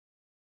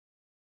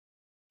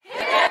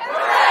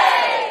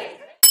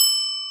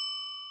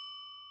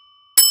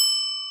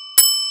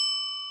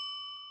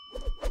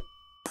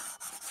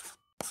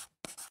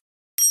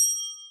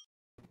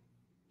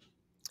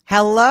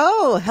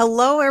Hello.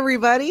 Hello,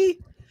 everybody.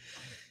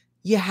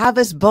 You have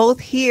us both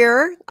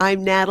here.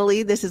 I'm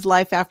Natalie. This is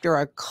Life After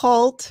a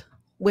Cult,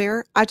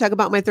 where I talk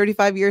about my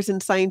 35 years in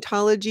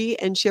Scientology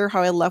and share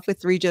how I left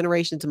with 3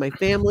 generations of my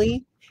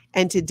family.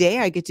 And today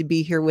I get to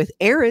be here with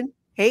Aaron.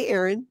 Hey,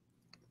 Aaron.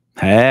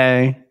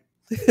 Hey.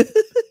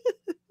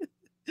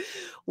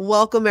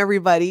 Welcome,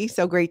 everybody.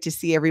 So great to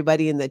see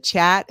everybody in the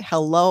chat.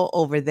 Hello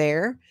over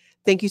there.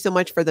 Thank you so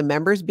much for the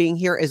members being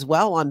here as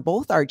well on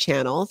both our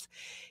channels.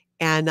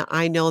 And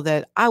I know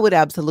that I would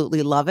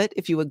absolutely love it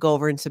if you would go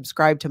over and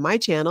subscribe to my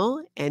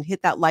channel and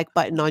hit that like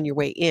button on your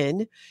way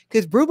in,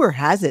 because rumor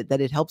has it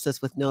that it helps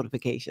us with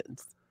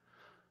notifications.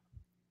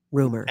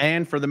 Rumor.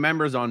 And for the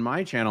members on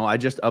my channel, I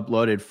just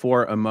uploaded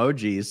 4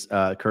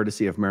 emojis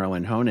courtesy of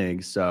Marilyn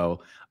Honig.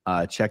 So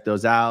check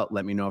those out.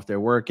 Let me know if they're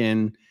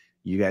working.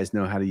 You guys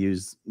know how to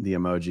use the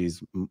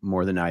emojis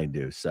more than I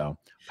do. So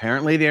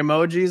apparently the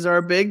emojis are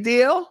a big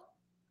deal.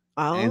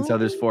 Oh. And so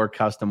there's 4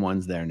 custom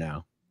ones there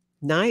now.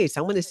 Nice.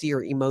 I want to see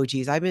your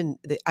emojis.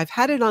 I've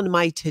had it on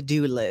my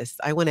to-do list.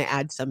 I want to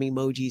add some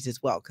emojis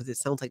as well because it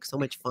sounds like so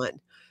much fun.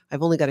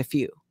 I've only got a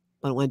few,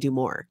 but I want to do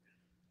more.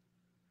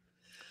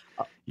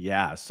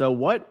 Yeah. So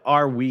what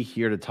are we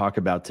here to talk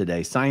about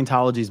today?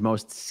 Scientology's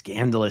most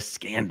scandalous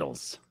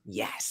scandals.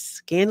 Yes,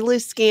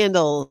 scandalous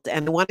scandals.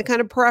 And I want to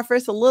kind of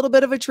preface a little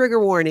bit of a trigger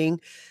warning.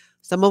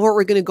 Some of what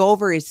we're going to go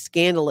over is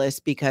scandalous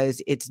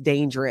because it's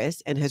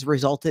dangerous and has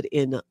resulted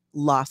in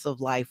loss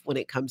of life when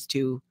it comes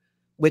to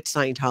with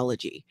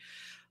Scientology.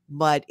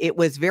 But it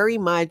was very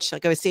much,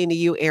 like I was saying to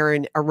you,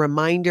 Aaron, a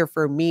reminder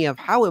for me of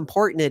how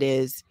important it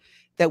is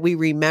that we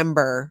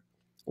remember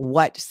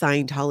what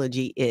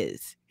Scientology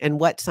is and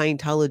what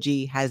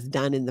Scientology has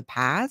done in the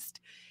past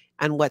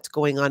and what's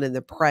going on in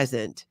the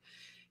present.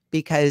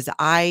 Because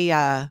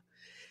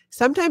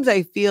sometimes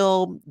I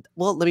feel,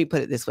 well, let me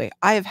put it this way.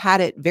 I have had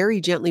it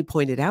very gently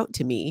pointed out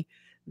to me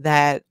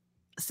that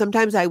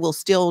sometimes I will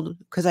still,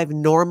 because I've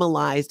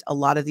normalized a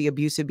lot of the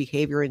abusive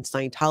behavior in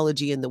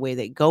Scientology and the way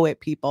they go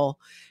at people,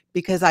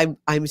 because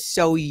I'm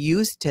so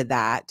used to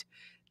that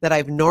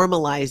I've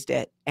normalized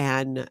it.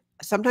 And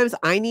sometimes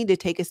I need to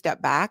take a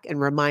step back and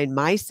remind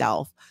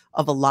myself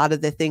of a lot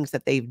of the things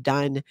that they've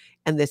done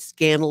and the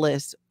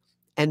scandalous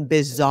and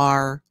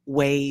bizarre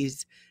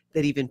ways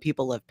that even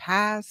people have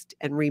passed,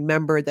 and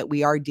remember that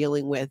we are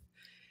dealing with,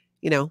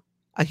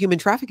 a human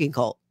trafficking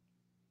cult.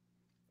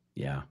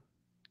 Yeah.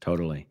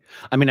 Totally.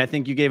 I mean, I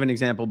think you gave an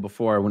example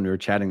before when we were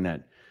chatting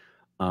that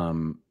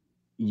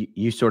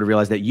you sort of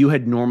realized that you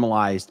had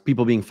normalized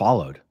people being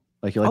followed.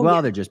 Like you're like,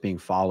 well, they're just being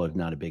followed,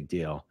 not a big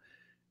deal.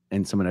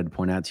 And someone had to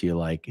point out to you,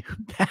 like,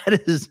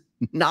 that is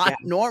not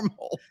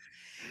normal.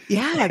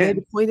 Yeah, I had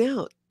to point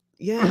out.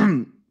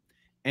 Yeah.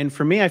 And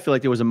for me, I feel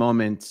like there was a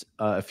moment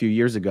a few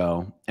years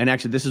ago. And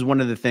actually, this is one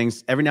of the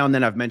things, every now and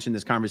then I've mentioned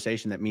this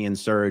conversation that me and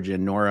Serge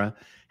and Nora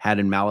had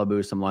in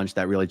Malibu, some lunch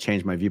that really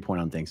changed my viewpoint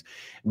on things.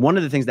 One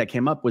of the things that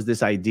came up was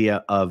this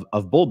idea of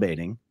bull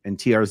baiting and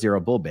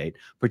TR0 bull bait,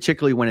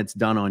 particularly when it's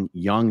done on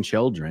young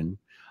children,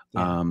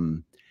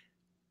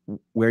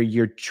 where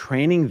you're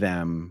training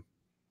them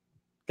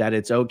that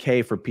it's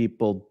okay for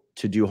people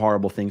to do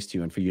horrible things to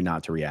you and for you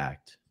not to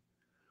react.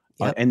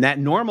 And that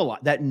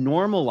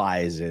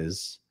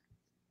normalizes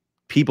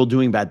people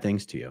doing bad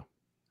things to you.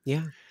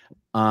 Yeah.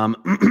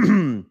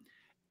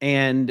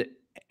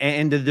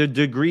 And the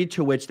degree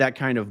to which that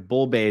kind of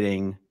bull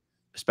baiting,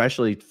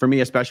 especially for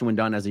me, especially when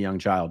done as a young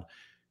child,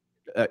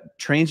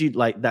 trains you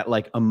like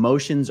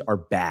emotions are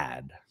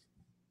bad.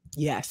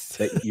 Yes.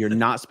 That you're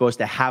not supposed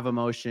to have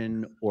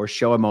emotion or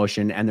show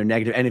emotion, and they're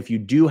negative. And if you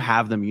do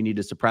have them, you need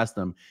to suppress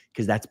them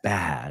because that's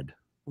bad.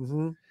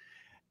 Mm-hmm.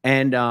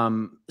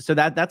 And so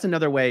that's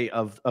another way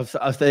of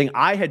a thing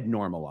I had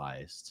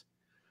normalized.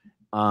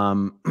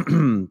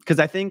 Because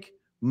I think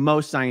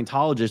most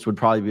Scientologists would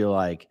probably be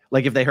like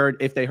if they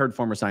heard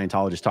former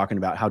Scientologists talking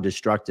about how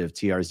destructive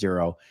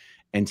TR0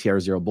 and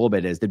TR0 bull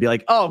bait is, they'd be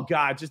like, oh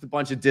God, just a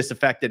bunch of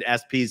disaffected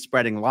SPs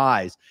spreading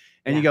lies.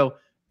 And you go,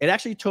 it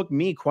actually took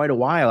me quite a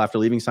while after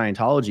leaving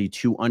Scientology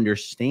to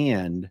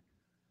understand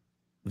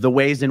the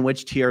ways in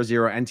which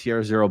TR0 and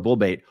TR0 bull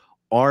bait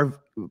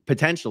are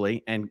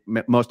potentially and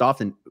most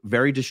often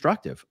very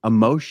destructive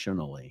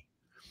emotionally.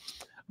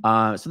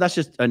 So that's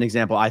just an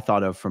example I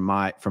thought of from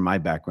my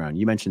background.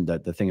 You mentioned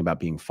the thing about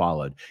being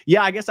followed.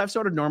 Yeah, I guess I've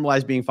sort of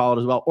normalized being followed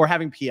as well, or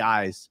having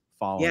PIs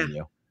following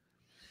you.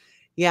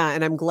 Yeah,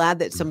 and I'm glad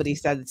that somebody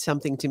said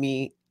something to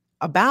me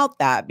about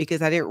that,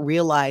 because I didn't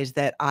realize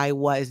that I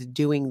was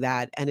doing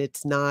that. And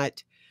it's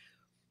not,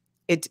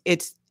 it's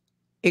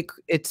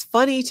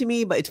funny to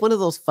me, but it's one of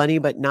those funny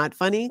but not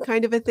funny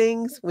kind of a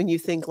things when you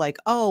think like,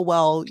 oh,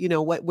 well,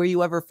 what, were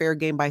you ever fair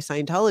game by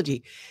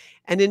Scientology?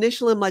 And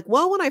initially I'm like,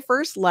 well, when I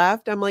first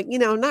left, I'm like,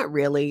 not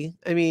really.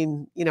 I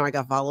mean, I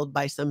got followed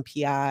by some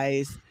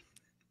PIs.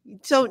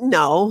 So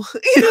no.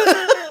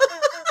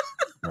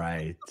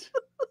 Right.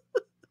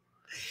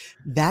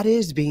 That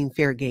is being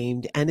fair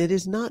gamed, and it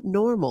is not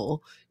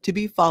normal to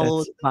be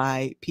followed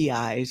by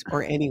PIs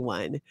or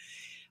anyone.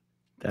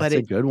 That's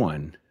a good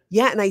one.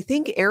 Yeah, and I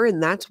think,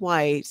 Aaron, that's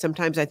why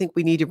sometimes I think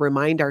we need to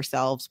remind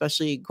ourselves,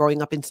 especially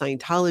growing up in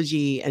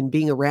Scientology and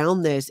being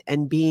around this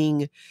and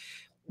being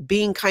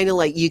kind of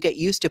like, you get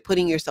used to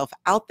putting yourself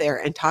out there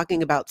and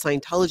talking about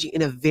Scientology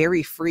in a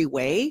very free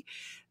way.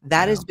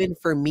 That Yeah. has been,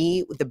 for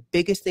me, the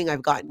biggest thing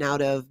I've gotten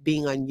out of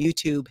being on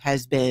YouTube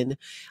has been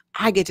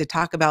I get to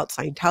talk about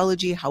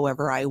Scientology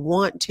however I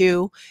want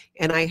to,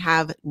 and I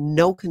have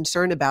no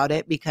concern about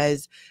it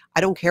because I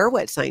don't care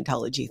what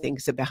Scientology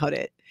thinks about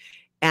it.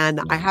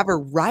 And I Yeah. have a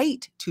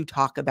right to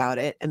talk about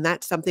it. And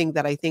that's something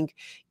that I think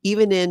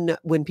even in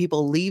when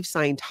people leave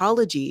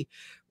Scientology,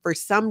 for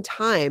some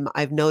time,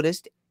 I've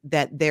noticed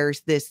that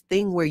there's this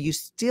thing where you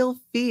still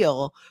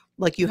feel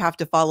like you have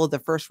to follow the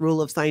first rule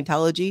of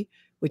Scientology,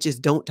 which is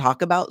don't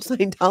talk about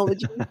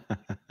Scientology.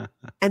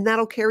 And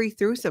that'll carry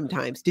through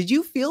sometimes. Did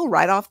you feel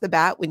right off the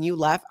bat when you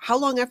left? How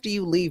long after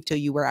you leave till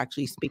you were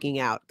actually speaking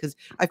out? Because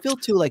I feel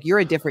too like you're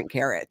a different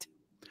carrot.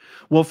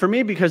 Well, for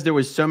me, because there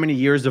was so many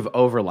years of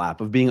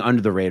overlap of being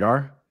under the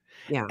radar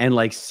Yeah. and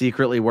like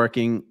secretly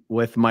working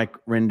with Mike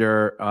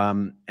Rinder,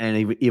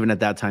 and even at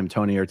that time,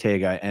 Tony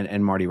Ortega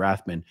and Marty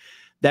Rathman,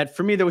 that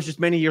for me, there was just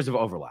many years of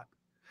overlap.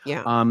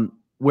 Yeah.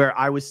 Where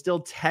I was still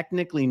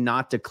technically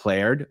not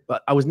declared,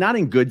 but I was not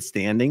in good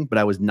standing, but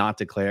I was not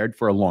declared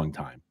for a long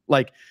time.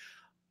 Like,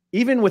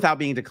 even without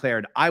being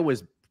declared, I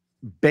was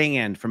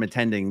banned from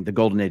attending the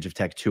Golden Age of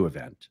Tech 2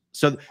 event.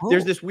 So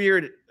there's this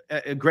weird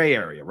gray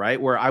area,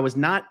 right? Where I was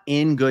not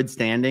in good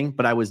standing,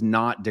 but I was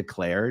not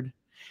declared.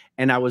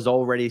 And I was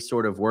already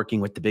sort of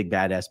working with the big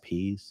bad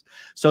SPs.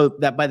 So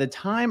that by the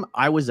time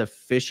I was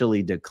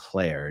officially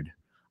declared,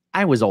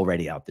 I was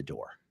already out the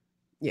door.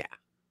 Yeah.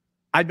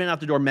 I'd been out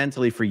the door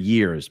mentally for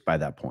years by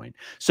that point.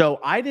 So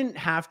I didn't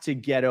have to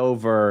get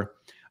over,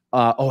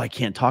 I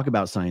can't talk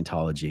about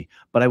Scientology,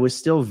 but I was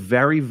still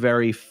very,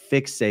 very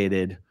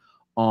fixated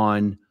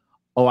on,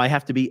 I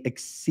have to be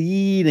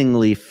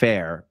exceedingly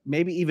fair,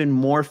 maybe even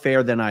more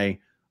fair than I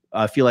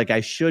feel like I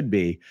should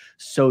be,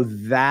 so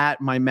that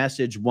my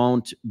message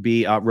won't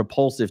be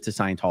repulsive to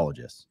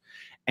Scientologists.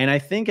 And I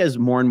think as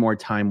more and more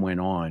time went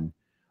on,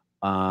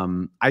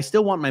 I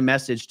still want my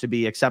message to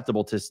be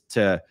acceptable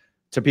to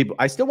people.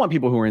 I still want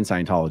people who are in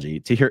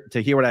Scientology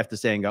to hear what I have to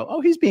say and go, oh,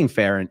 he's being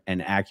fair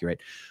and accurate.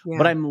 Yeah.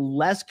 But I'm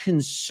less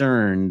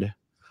concerned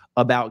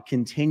about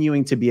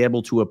continuing to be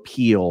able to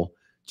appeal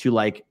to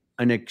like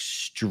an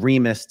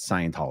extremist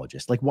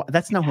Scientologist. Like,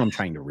 that's not who I'm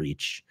trying to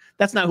reach.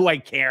 That's not who I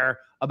care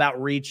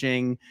about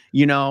reaching,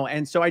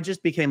 And so I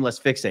just became less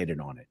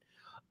fixated on it.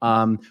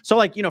 So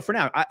like, for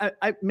now,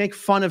 I make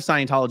fun of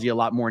Scientology a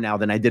lot more now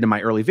than I did in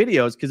my early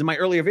videos, because in my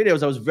earlier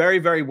videos, I was very,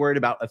 very worried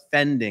about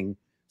offending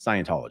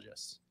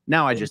Scientologists.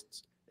 Now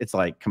it's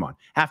like, come on,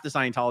 half the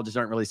Scientologists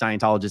aren't really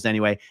Scientologists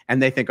anyway,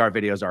 and they think our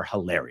videos are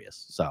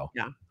hilarious. So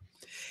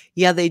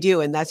yeah, they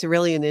do. And that's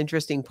really an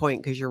interesting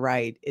point, because you're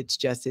right. It's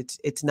just,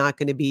 it's not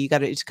going to be,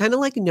 it's kind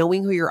of like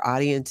knowing who your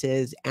audience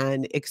is,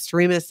 and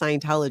extremist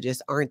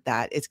Scientologists aren't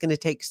that. It's going to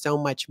take so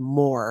much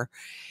more.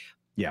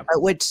 Yeah.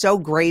 But what's so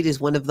great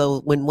is when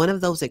one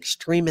of those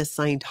extremist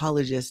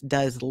Scientologists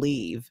does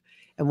leave,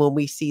 and when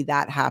we see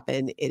that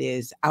happen, it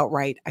is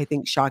outright, I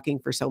think, shocking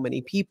for so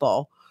many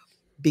people,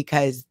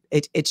 because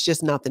it's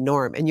just not the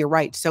norm. And you're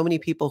right. So many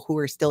people who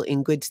are still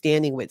in good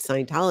standing with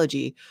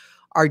Scientology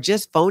are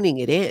just phoning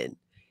it in.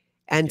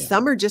 And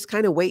some are just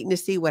kind of waiting to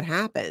see what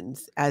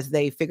happens as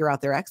they figure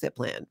out their exit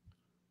plan.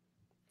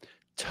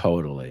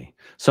 Totally.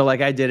 So like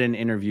I did an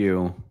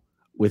interview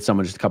with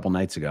someone just a couple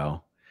nights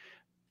ago,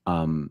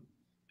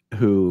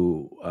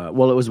 who, it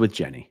was with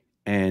Jenny,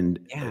 and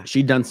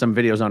she'd done some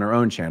videos on her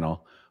own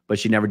channel, but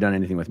she'd never done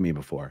anything with me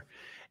before.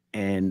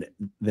 And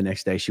the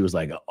next day she was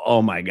like,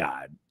 oh my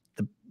God,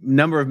 the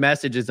number of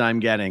messages I'm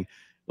getting,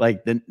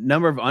 like the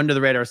number of under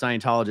the radar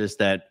Scientologists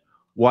that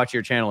watch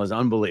your channel is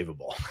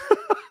unbelievable.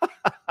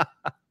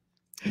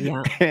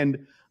 Yeah.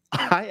 And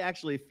I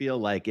actually feel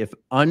like if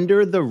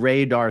under the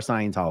radar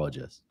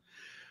Scientologists,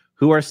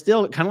 who are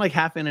still kind of like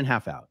half in and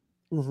half out,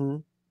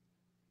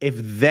 if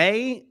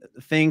they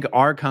think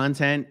our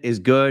content is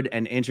good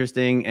and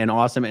interesting and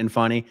awesome and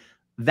funny,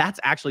 that's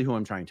actually who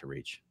I'm trying to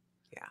reach.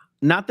 Yeah.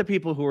 Not the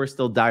people who are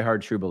still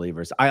diehard true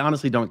believers. I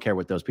honestly don't care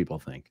what those people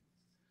think.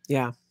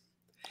 Yeah.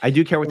 I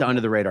do care what the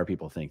under the radar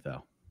people think,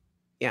 though.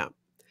 Yeah.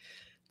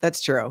 That's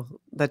true.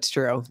 That's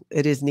true.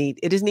 It is neat.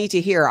 It is neat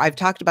to hear. I've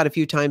talked about a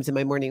few times in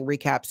my morning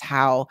recaps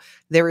how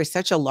there is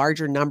such a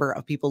larger number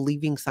of people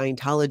leaving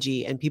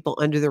Scientology and people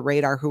under the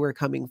radar who are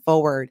coming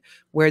forward,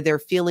 where they're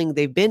feeling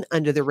they've been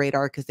under the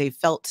radar because they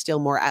felt still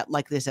more at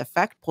like this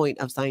effect point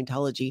of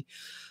Scientology.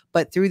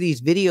 But through these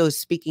videos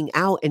speaking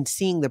out and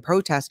seeing the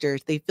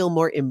protesters, they feel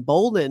more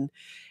emboldened,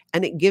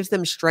 and it gives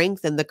them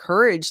strength and the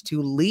courage to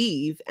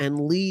leave,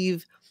 and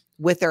leave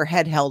with their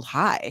head held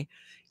high.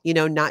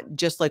 Not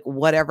just like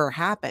whatever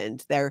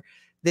happened there.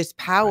 This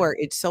power, right.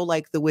 It's so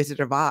like the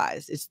Wizard of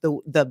Oz. It's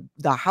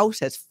the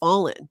house has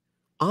fallen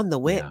on the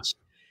witch. Yeah.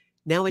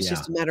 Now it's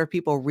just a matter of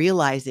people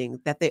realizing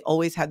that they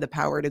always had the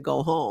power to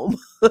go home.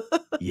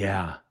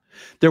 Yeah.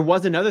 There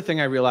was another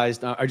thing I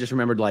realized, I just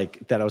remembered,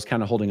 like, that I was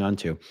kind of holding on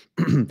to,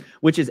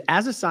 which is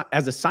as a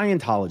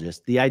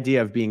Scientologist, the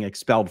idea of being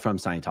expelled from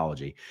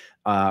Scientology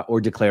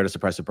or declared a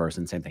suppressive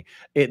person, same thing.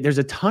 There's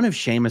a ton of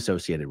shame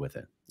associated with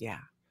it. Yeah.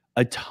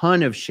 A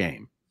ton of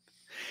shame.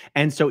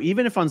 And so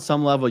even if on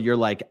some level you're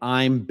like,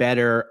 I'm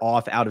better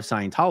off out of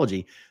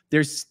Scientology,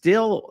 there's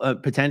still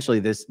potentially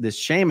this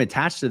shame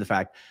attached to the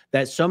fact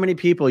that so many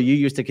people you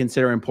used to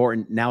consider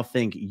important now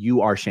think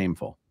you are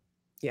shameful.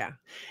 Yeah.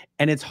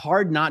 And it's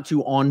hard not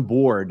to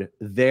onboard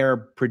their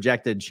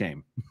projected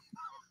shame.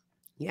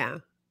 Yeah.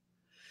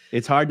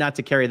 It's hard not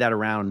to carry that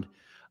around,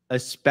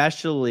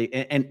 especially,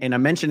 and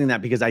I'm mentioning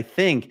that because I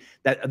think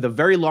that the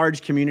very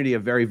large community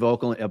of very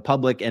vocal,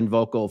 public and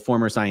vocal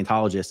former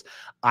Scientologists,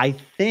 I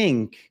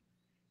think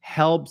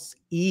helps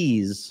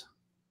ease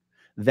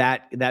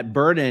that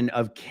burden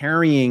of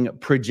carrying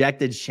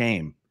projected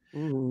shame.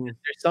 There's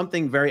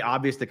something very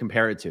obvious to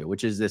compare it to,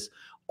 which is this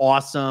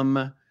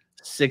awesome,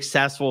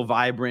 successful,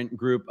 vibrant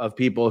group of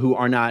people who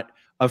are not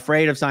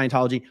afraid of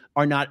Scientology,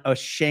 are not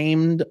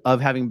ashamed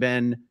of having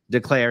been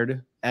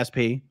declared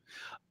SP,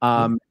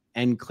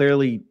 and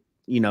clearly,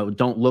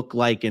 don't look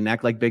like and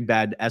act like big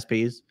bad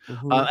SPs,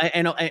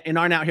 and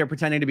aren't out here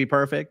pretending to be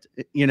perfect,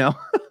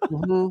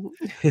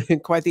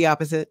 Quite the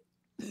opposite.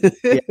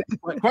 Yeah,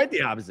 quite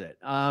the opposite.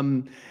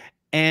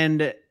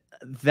 And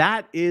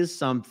that is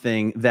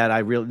something that I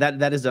really,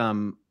 that is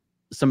some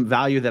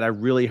value that I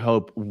really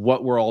hope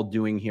what we're all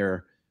doing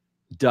here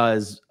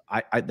does.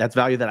 That's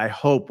value that I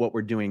hope what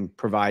we're doing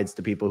provides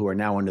to people who are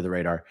now under the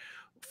radar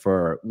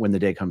for when the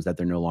day comes that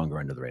they're no longer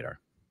under the radar.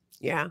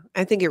 Yeah,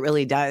 I think it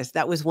really does.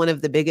 That was one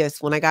of the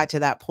biggest, when I got to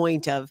that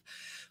point of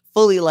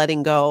fully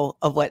letting go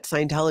of what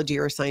Scientology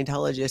or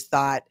Scientologists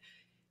thought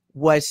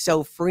was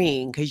so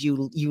freeing, because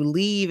you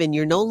leave and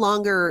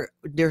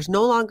there's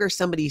no longer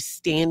somebody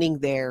standing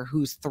there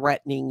who's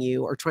threatening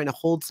you or trying to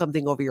hold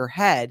something over your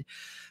head.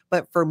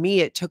 But for me,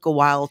 it took a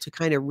while to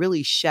kind of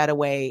really shed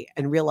away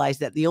and realize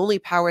that the only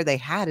power they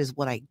had is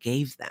what I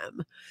gave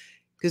them.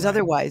 Because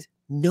otherwise,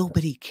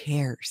 nobody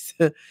cares.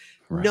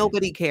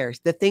 Nobody cares.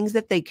 The things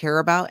that they care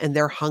about and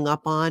they're hung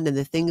up on, and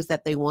the things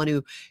that they want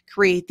to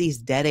create these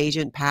dead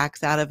agent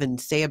packs out of and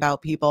say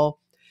about people,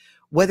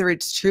 whether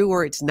it's true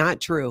or it's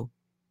not true,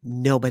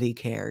 nobody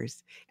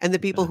cares. And the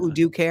people who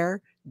do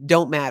care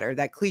don't matter.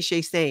 That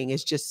cliche saying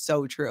is just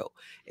so true.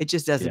 It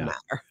just doesn't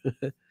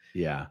matter.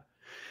 Yeah.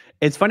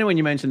 It's funny when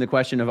you mentioned the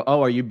question of,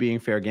 oh, are you being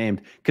fair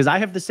gamed? Because I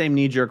have the same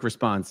knee-jerk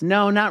response.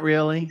 No, not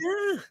really.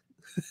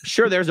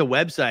 Sure, there's a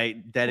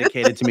website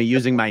dedicated to me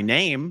using my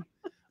name,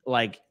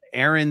 like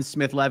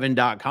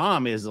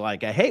AaronsmithLevin.com is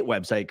like a hate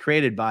website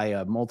created by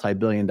a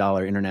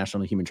multi-billion-dollar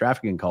international human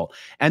trafficking cult.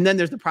 And then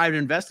there's the private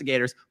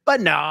investigators, but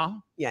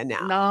no,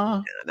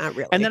 not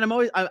really. And then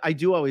I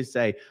do always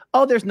say,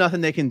 oh, there's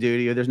nothing they can do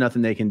to you. There's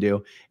nothing they can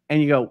do. And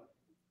you go,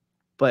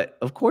 but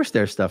of course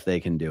there's stuff they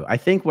can do. I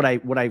think what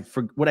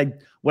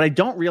I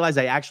don't realize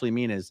I actually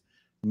mean is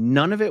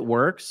none of it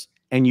works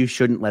and you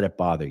shouldn't let it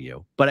bother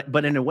you.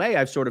 But in a way,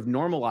 I've sort of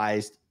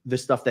normalized the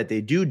stuff that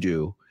they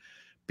do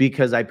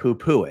because I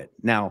poo-poo it.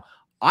 Now,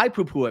 I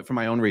poo-poo it for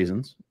my own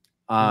reasons.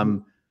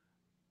 But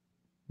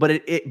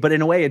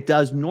in a way, it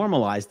does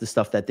normalize the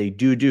stuff that they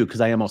do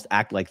because I almost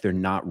act like they're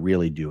not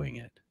really doing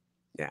it.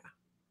 Yeah.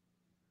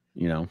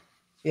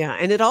 Yeah.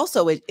 And it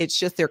also, it's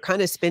just they're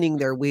kind of spinning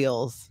their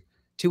wheels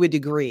to a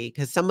degree,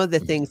 because some of the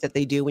things that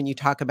they do when you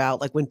talk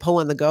about, like when Poe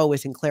on the Go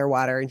was in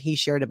Clearwater and he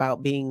shared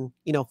about being,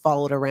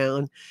 followed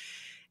around,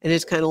 and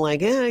it's kind of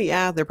like,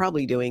 yeah, they're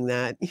probably doing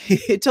that.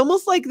 It's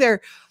almost like they're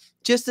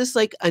just this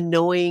like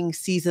annoying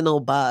seasonal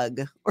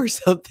bug or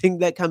something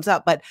that comes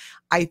up. But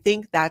I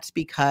think that's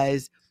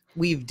because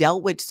we've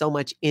dealt with so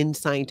much in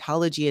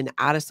Scientology and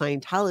out of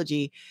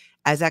Scientology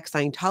as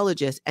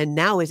ex-Scientologists, and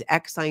now as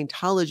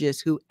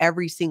ex-Scientologists who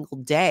every single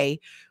day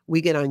we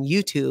get on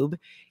YouTube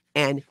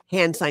and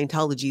hand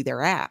Scientology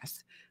their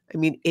ass. I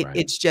mean,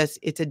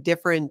 it's a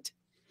different,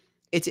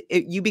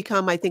 you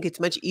become, I think it's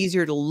much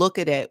easier to look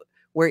at it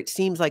where it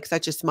seems like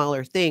such a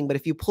smaller thing. But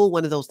if you pull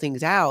one of those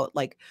things out,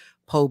 like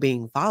Poe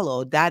being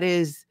followed, that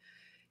is,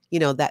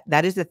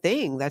 that is a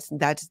thing.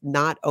 That's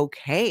not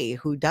okay.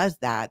 Who does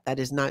that? That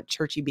is not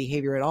churchy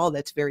behavior at all.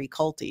 That's very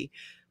culty,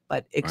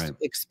 but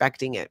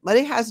expecting it. But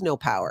it has no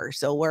power.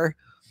 So we're,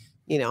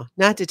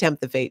 not to tempt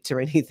the fates or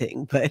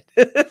anything, but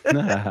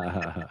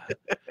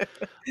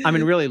I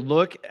mean, really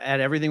look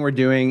at everything we're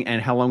doing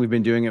and how long we've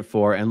been doing it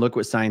for, and look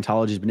what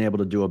Scientology's been able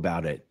to do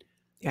about it.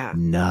 Yeah.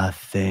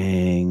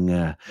 Nothing.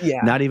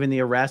 Yeah. Not even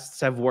the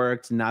arrests have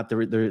worked. Not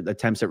the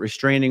attempts at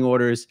restraining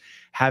orders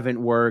haven't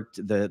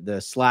worked.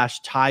 The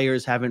slashed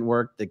tires haven't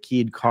worked. The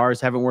keyed cars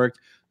haven't worked.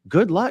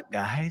 Good luck,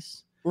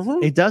 guys.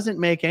 It doesn't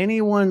make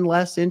anyone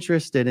less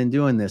interested in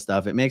doing this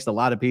stuff. It makes a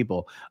lot of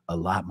people a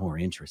lot more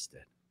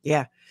interested.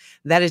 Yeah,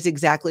 that is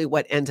exactly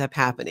what ends up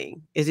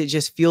happening, is it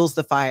just fuels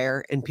the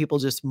fire and people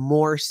just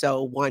more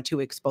so want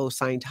to expose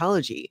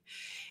Scientology.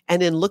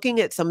 And in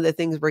looking at some of the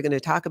things we're going to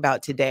talk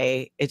about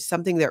today, it's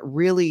something that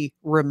really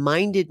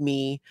reminded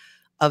me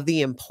of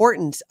the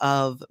importance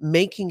of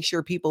making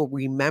sure people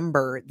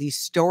remember these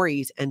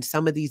stories and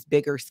some of these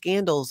bigger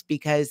scandals,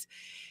 because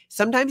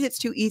sometimes it's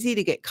too easy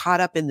to get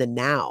caught up in the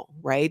now,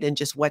 right? And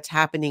just what's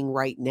happening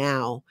right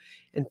now,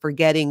 and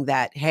forgetting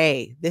that,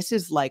 hey, this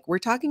is like, we're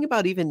talking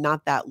about even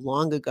not that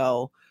long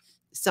ago,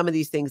 some of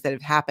these things that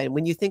have happened.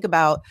 When you think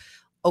about,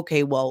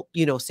 okay, well,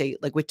 say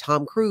like with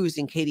Tom Cruise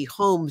and Katie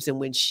Holmes and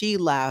when she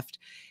left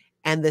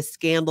and the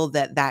scandal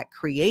that that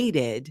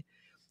created,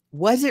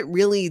 was it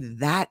really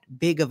that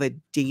big of a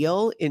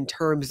deal in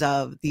terms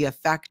of the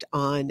effect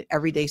on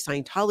everyday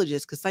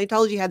Scientologists? Because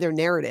Scientology had their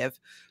narrative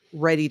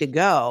ready to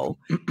go.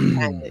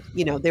 And,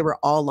 they were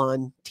all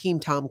on Team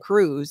Tom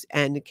Cruise,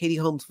 and Katie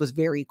Holmes was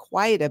very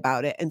quiet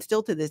about it. And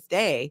still to this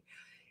day,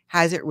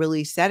 hasn't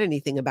really said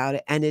anything about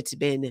it. And it's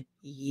been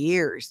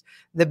years.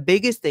 The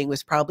biggest thing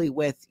was probably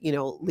with,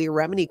 Leah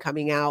Remini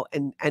coming out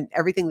and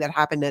everything that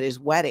happened at his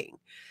wedding.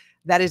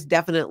 That is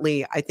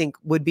definitely, I think,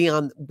 would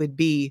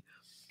be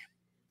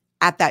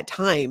at that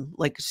time,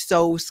 like,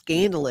 so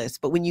scandalous.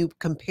 But when you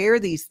compare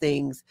these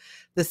things,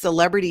 the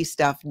celebrity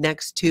stuff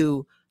next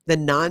to the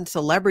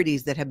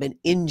non-celebrities that have been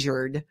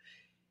injured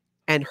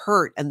and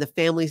hurt and the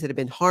families that have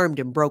been harmed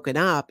and broken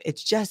up,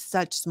 it's just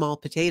such small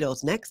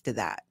potatoes next to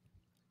that.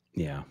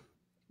 Yeah.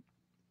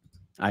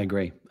 I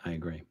agree.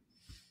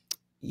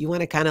 You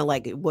want to kind of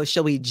like, well,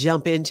 shall we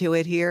jump into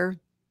it here?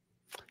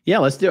 Yeah,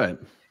 let's do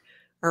it.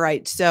 All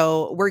right.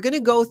 So we're going to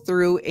go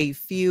through a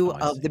few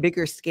of the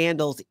bigger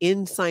scandals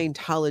in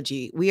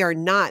Scientology.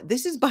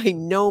 This is by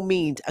no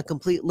means a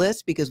complete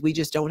list because we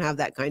just don't have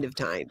that kind of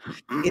time.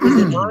 It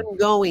is an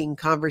ongoing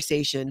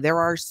conversation. There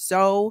are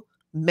so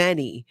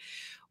many.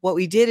 What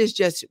we did is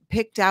just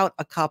picked out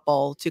a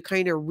couple to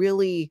kind of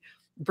really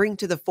bring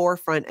to the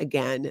forefront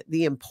again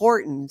the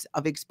importance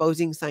of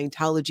exposing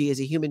Scientology as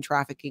a human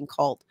trafficking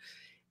cult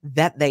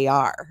that they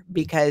are.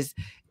 Because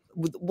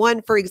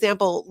one, for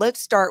example, let's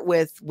start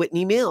with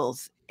Whitney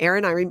Mills.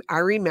 Aaron, I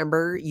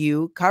remember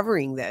you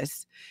covering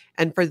this.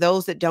 And for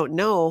those that don't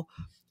know,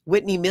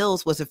 Whitney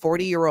Mills was a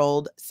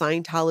 40-year-old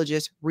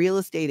Scientologist real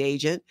estate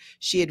agent.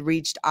 She had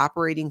reached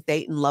operating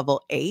Thetan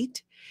level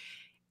 8,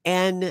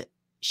 and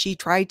she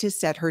tried to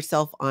set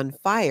herself on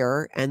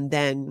fire and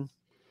then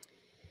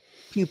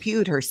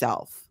pew-pewed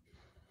herself.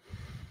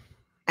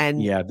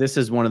 And yeah, this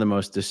is one of the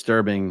most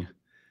disturbing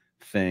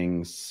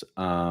things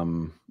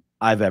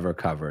I've ever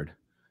covered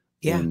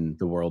in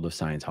the world of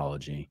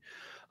Scientology.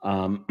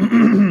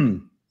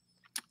 And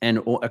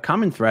a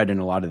common thread in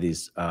a lot of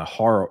these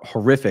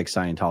horrific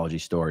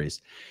Scientology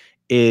stories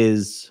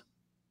is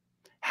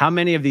how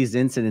many of these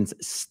incidents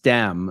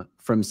stem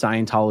from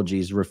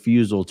Scientology's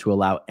refusal to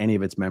allow any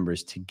of its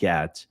members to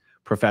get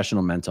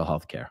professional mental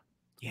health care.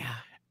 Yeah.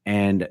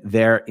 And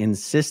their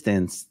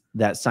insistence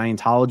that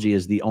Scientology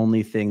is the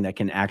only thing that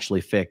can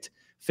actually fix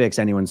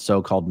anyone's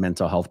so-called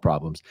mental health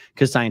problems,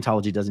 because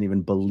Scientology doesn't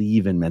even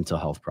believe in mental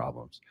health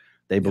problems.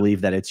 They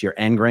believe that it's your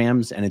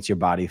engrams and it's your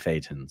body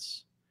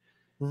thetans.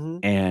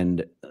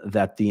 And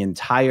that the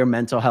entire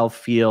mental health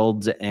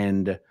field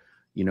and,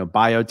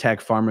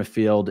 biotech pharma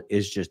field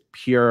is just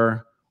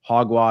pure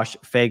hogwash,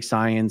 fake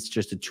science,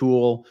 just a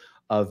tool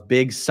of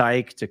big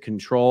psych to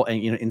control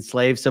and,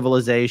 enslave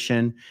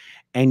civilization.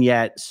 And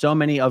yet so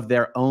many of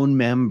their own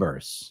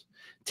members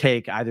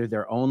take either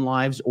their own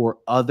lives or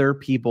other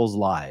people's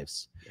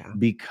lives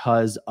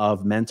because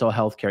of mental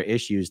health care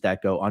issues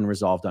that go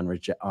unresolved,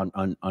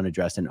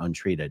 unaddressed, and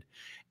untreated.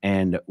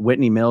 And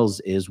Whitney Mills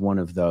is one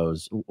of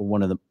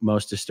the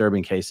most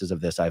disturbing cases of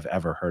this I've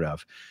ever heard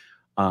of.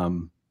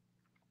 And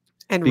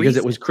because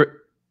it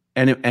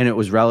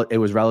was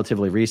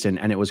relatively recent,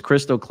 and it was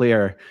crystal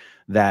clear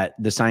that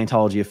the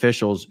Scientology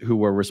officials who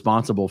were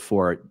responsible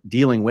for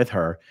dealing with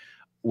her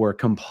were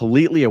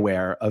completely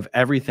aware of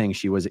everything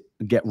she was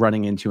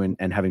running into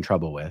and having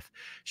trouble with.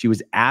 She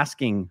was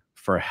asking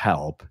for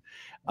help.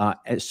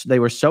 They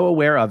were so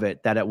aware of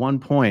it that at one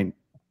point,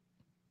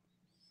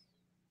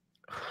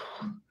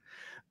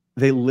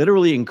 they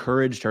literally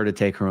encouraged her to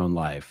take her own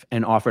life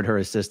and offered her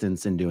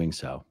assistance in doing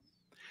so.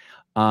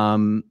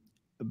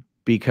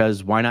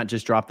 Because why not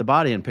just drop the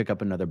body and pick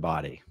up another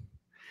body?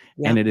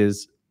 Yeah. And it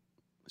is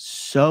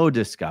so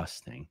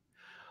disgusting.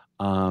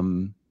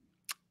 And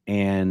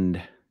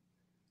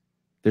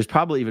there's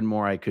probably even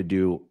more I could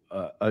do,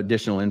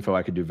 additional info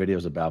I could do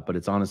videos about, but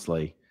it's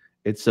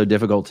so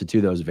difficult to do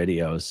those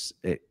videos.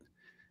 It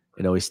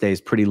always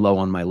stays pretty low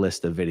on my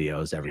list of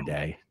videos every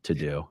day to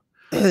do.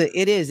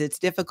 It's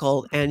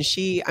difficult. And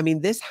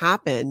this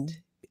happened,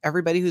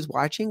 everybody who's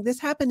watching, this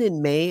happened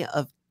in May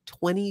of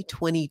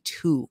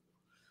 2022.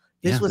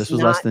 This was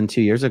less than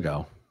 2 years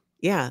ago.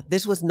 Yeah,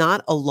 this was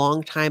not a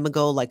long time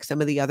ago, like some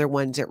of the other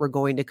ones that we're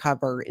going to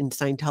cover in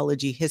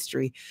Scientology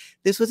history.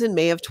 This was in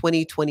May of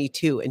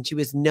 2022, and she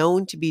was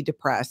known to be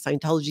depressed.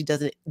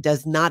 Scientology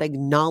does not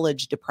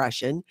acknowledge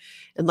depression.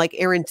 And like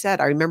Aaron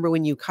said, I remember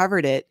when you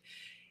covered it,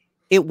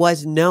 it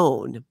was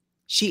known.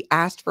 She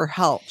asked for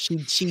help.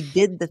 She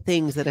did the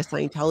things that a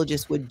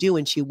Scientologist would do,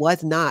 and she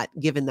was not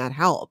given that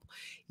help.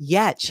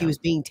 Yet she was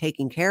being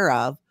taken care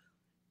of,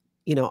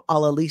 a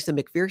la Lisa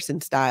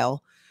McPherson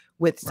style,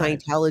 with Right.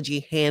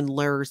 Scientology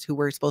handlers who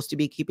were supposed to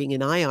be keeping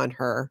an eye on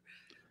her.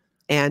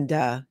 And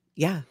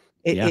yeah,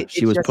 She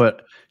it's was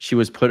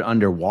just put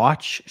under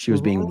watch. She was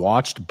being Mhm.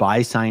 watched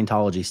by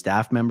Scientology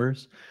staff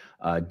members.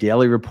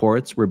 Daily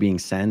reports were being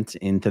sent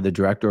into the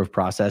director of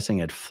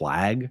processing at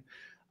Flag.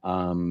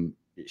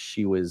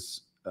 She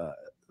was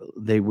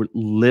they were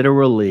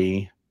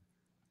literally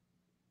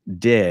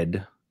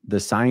did the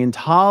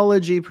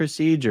Scientology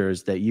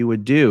procedures that you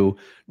would do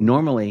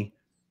normally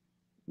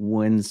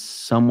when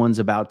someone's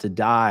about to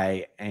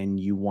die and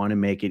you want to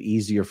make it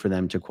easier for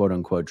them to quote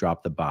unquote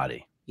drop the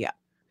body. Yeah,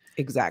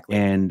 exactly.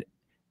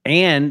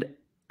 And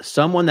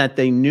someone that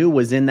they knew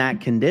was in that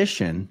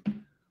condition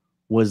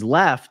was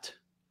left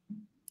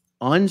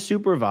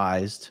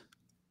unsupervised,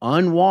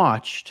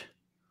 unwatched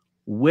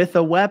with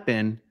a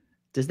weapon.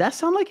 Does that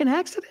sound like an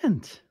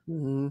accident?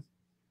 hmm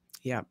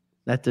Yeah.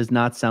 That does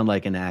not sound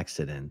like an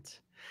accident.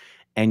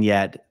 And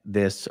yet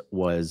this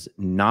was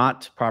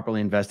not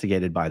properly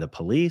investigated by the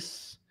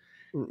police.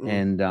 Mm-mm.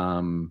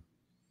 And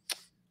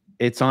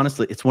it's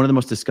honestly, it's one of the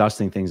most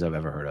disgusting things I've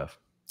ever heard of.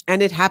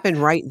 And it happened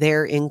right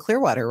there in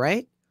Clearwater,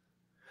 right?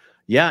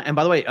 Yeah. And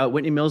by the way,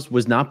 Whitney Mills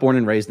was not born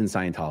and raised in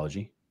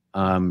Scientology.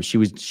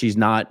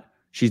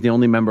 She's the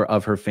only member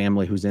of her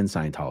family who's in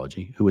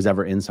Scientology, who was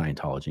ever in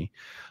Scientology.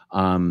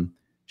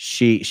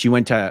 She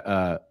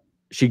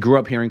grew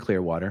up here in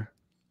Clearwater.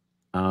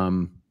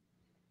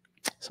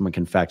 Someone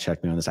can fact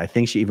check me on this. I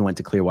think she even went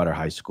to Clearwater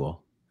High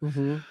School.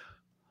 Mm-hmm.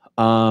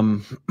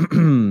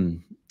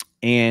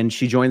 And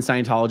she joined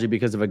Scientology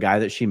because of a guy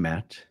that she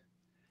met.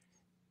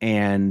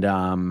 And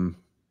the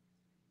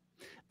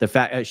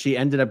fact she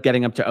ended up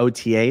getting up to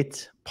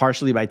OT8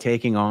 partially by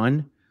taking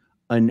on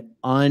an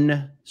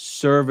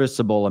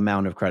unserviceable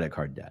amount of credit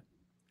card debt.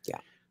 Yeah.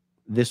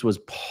 This was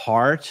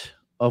part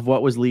of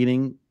what was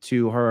leading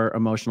to her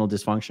emotional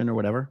dysfunction or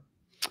whatever.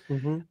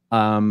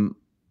 Mm-hmm.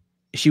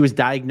 She was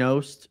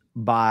diagnosed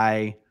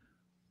by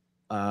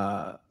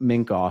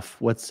Minkoff.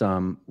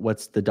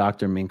 What's the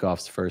Dr.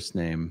 Minkoff's first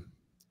name?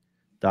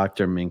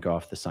 Dr.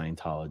 Minkoff, the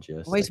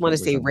Scientologist. I always want to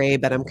say Ray,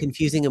 but I'm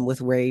confusing him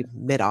with Ray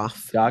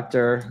Midoff.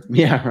 Dr.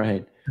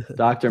 Minkoff,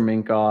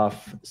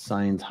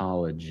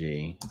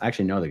 Scientology. I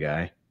actually know the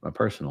guy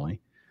personally.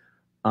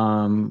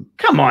 Come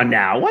on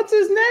now. What's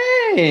his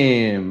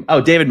name? Oh,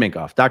 David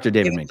Minkoff. Dr.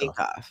 David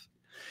Minkoff.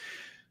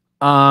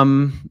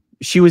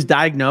 She was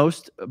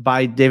diagnosed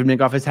by David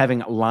Minkoff as having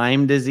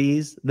Lyme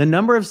disease. The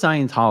number of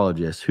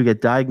Scientologists who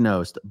get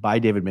diagnosed by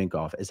David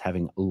Minkoff as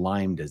having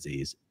Lyme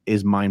disease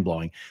is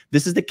mind-blowing.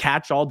 This is the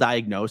catch-all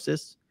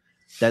diagnosis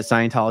that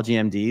Scientology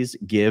MDs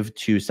give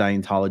to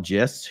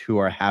Scientologists who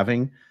are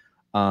having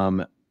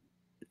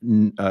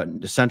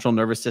central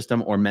nervous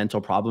system or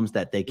mental problems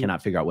that they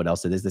cannot figure out what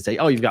else it is. They say,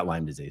 oh, you've got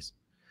Lyme disease.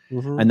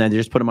 Mm-hmm. And then they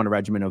just put them on a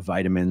regimen of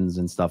vitamins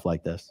and stuff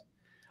like this.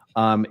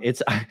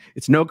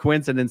 It's no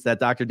coincidence that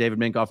Dr. David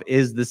Minkoff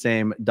is the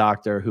same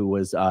doctor who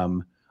was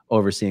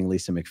overseeing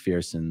Lisa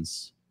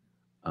McPherson's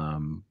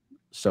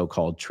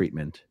so-called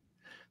treatment,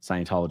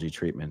 Scientology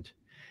treatment.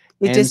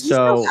 Does he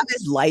still have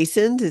his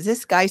license? Is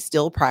this guy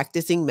still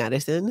practicing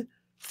medicine?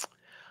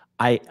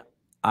 I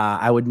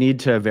would need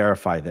to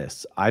verify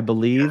this. I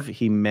believe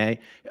he may.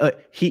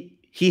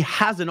 He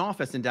has an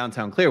office in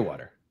downtown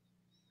Clearwater.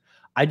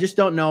 I just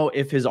don't know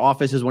if his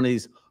office is one of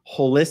these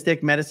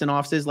holistic medicine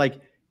offices.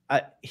 Like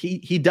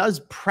he does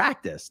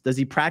practice. Does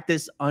he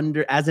practice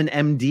as an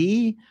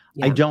MD?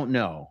 Yeah. I don't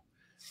know.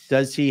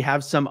 Does he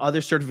have some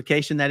other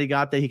certification that he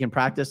got that he can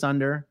practice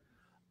under?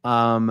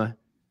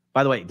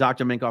 By the way,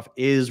 Dr. Minkoff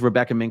is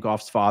Rebecca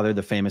Minkoff's father,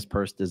 the famous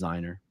purse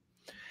designer.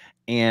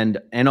 And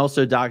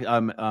also Dr.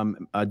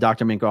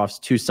 Minkoff's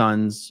two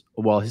sons.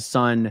 Well, his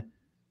son,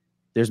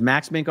 there's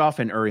Max Minkoff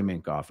and Uri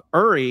Minkoff.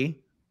 Uri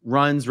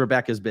runs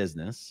Rebecca's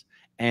business,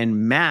 and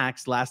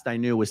Max, last I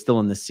knew, was still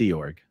in the Sea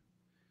Org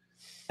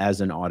as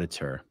an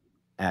auditor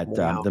at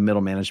the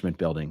Middle Management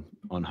Building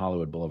on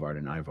Hollywood Boulevard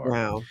in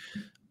Ivar.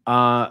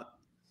 Wow.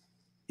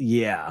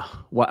 Yeah.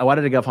 Why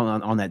did I go off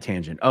on that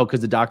tangent? Oh, because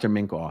the Dr.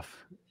 Minkoff.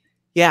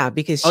 Yeah,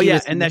 because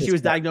and that she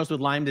was diagnosed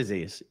with Lyme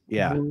disease.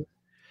 Yeah. Mm-hmm.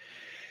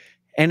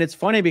 And it's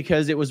funny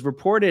because it was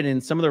reported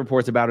in some of the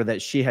reports about her that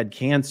she had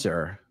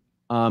cancer.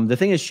 The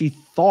thing is, she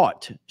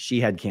thought she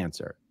had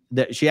cancer.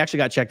 That she actually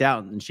got checked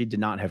out and she did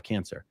not have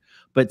cancer.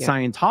 But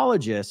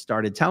Scientologists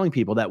started telling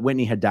people that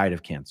Whitney had died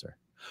of cancer,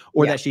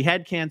 or that she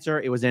had cancer,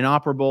 it was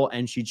inoperable,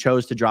 and she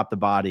chose to drop the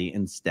body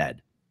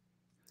instead.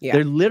 Yeah.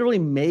 They're literally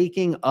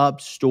making up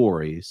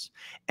stories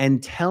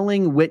and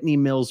telling Whitney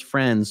Mills'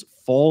 friends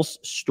false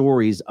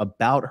stories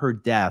about her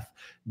death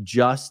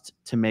just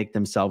to make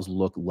themselves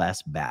look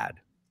less bad.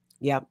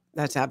 Yep,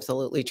 that's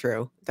absolutely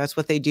true. That's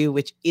what they do,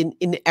 which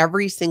in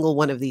every single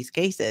one of these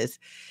cases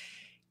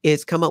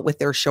is come up with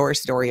their short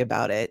story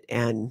about it.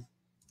 And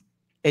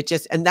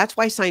and that's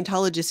why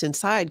Scientologists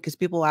inside, because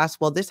people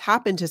ask, well, this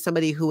happened to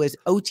somebody who is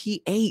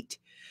OT8.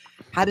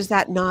 How does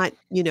that not,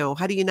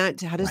 how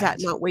does that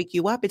not wake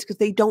you up? It's because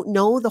they don't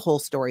know the whole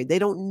story. They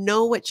don't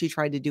know what she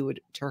tried to do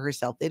to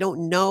herself. They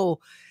don't know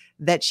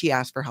that she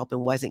asked for help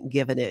and wasn't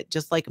given it.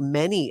 Just like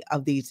many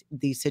of these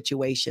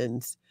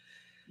situations.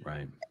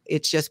 Right.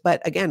 It's just,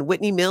 but again,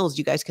 Whitney Mills,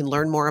 you guys can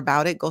learn more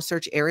about it. Go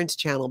search Aaron's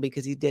channel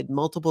because he did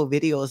multiple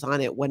videos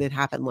on it when it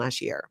happened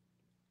last year.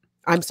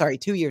 I'm sorry,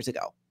 2 years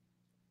ago.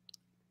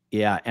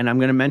 Yeah, and I'm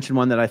going to mention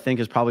one that I think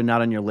is probably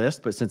not on your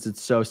list, but since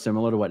it's so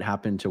similar to what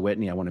happened to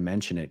Whitney, I want to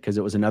mention it because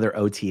it was another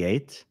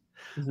OT8,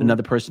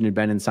 another person who'd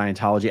been in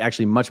Scientology,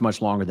 actually much,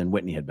 much longer than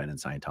Whitney had been in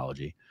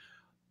Scientology.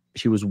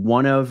 She was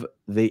one of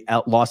the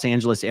Los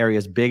Angeles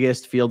area's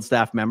biggest field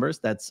staff members.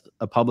 That's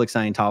a public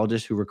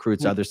Scientologist who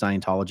recruits other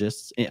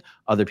Scientologists,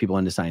 other people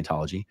into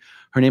Scientology.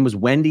 Her name was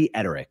Wendy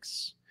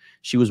Edericks.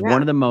 She was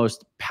one of the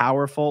most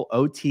powerful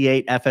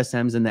OT8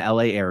 FSMs in the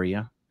LA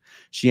area.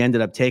 She ended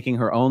up taking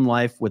her own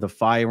life with a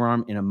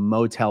firearm in a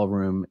motel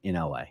room in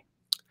LA.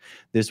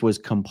 This was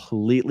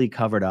completely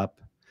covered up.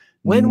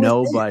 When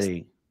Nobody. Was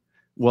this?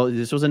 Well,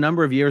 this was a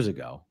number of years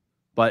ago.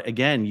 But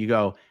again, you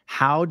go,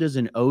 how does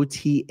an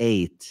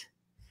OT8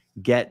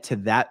 get to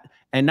that?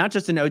 And not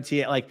just an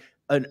OT8, like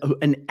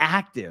an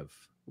active,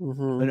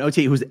 an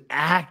OT8 who's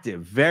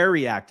active,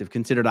 very active,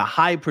 considered a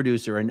high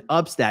producer, an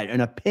upstat, an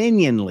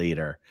opinion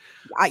leader.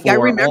 I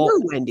remember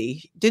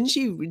Wendy. Didn't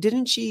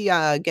she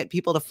get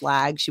people to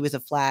flag? She was a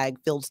flag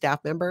field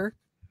staff member.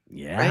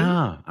 Yeah.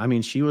 Right? I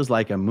mean, she was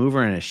like a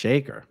mover and a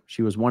shaker.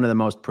 She was one of the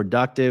most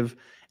productive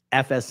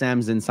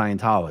FSMs in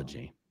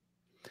Scientology.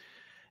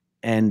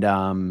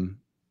 And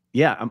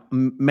yeah,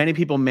 many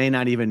people may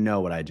not even know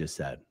what I just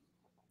said.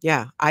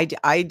 Yeah,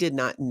 I did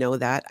not know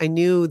that. I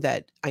knew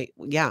that I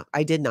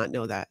did not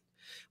know that,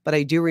 but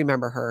I do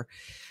remember her.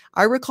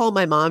 I recall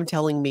my mom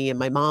telling me, and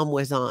my mom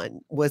was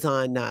on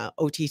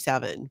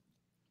OT7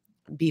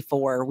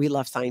 before we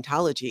left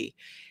Scientology.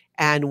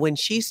 And when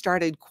she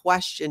started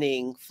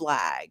questioning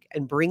Flag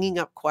and bringing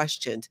up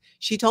questions,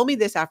 she told me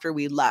this after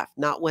we left,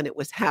 not when it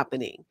was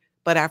happening,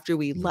 but after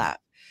we left.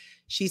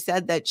 She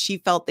said that she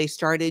felt they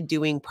started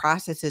doing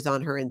processes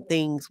on her and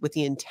things with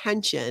the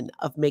intention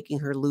of making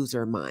her lose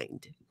her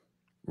mind.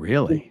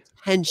 Really?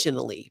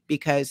 Intentionally,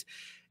 because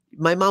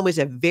my mom was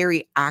a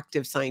very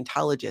active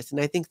Scientologist,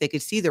 and I think they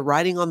could see the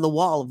writing on the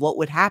wall of what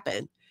would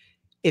happen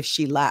if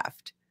she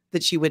left,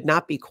 that she would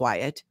not be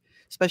quiet,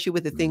 especially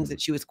with the things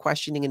that she was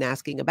questioning and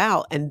asking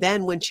about. And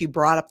then when she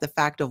brought up the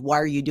fact of why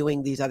are you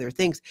doing these other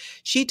things,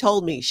 she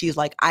told me, she's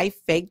like, I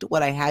faked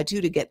what I had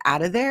to get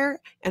out of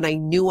there, and I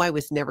knew I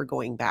was never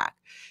going back.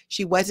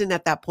 She wasn't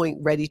at that point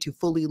ready to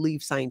fully leave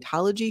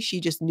Scientology.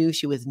 She just knew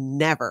she was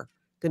never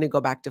going to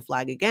go back to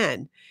Flag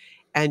again.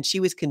 And she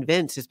was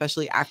convinced,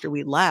 especially after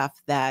we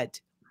left, that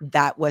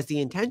that was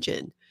the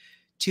intention,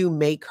 to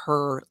make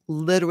her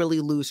literally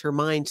lose her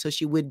mind so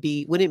she wouldn't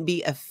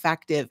be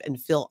effective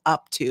and feel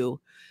up to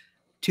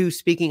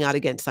speaking out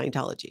against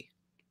Scientology.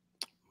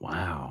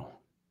 Wow.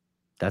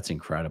 That's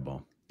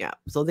incredible. Yeah.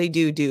 So they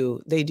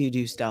do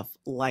stuff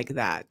like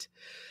that.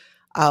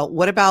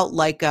 What about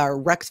like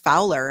Rex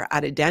Fowler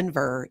out of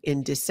Denver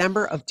in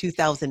December of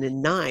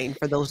 2009?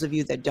 For those of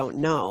you that don't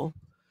know,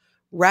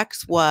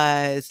 Rex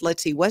was,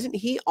 let's see, was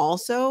he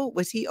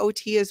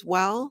OT as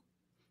well?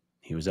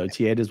 He was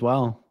OT8 as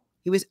well.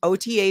 He was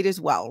OT8 as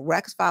well.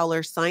 Rex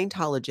Fowler,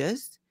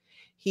 Scientologist.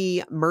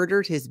 He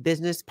murdered his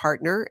business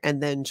partner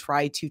and then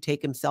tried to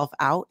take himself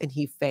out, and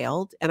he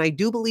failed. And I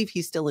do believe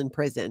he's still in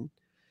prison.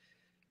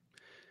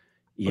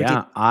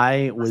 Yeah,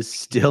 I was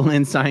still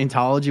in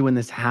Scientology when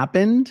this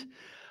happened.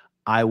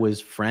 I was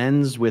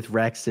friends with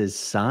Rex's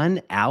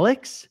son,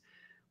 Alex.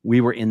 We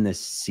were in the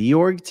Sea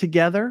Org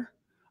together.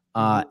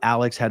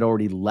 Alex had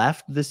already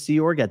left the Sea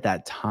Org at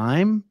that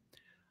time.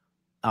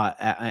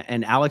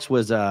 And Alex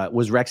was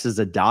Rex's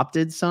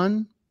adopted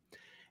son.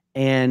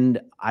 And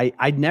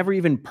I'd never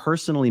even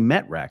personally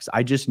met Rex.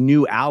 I just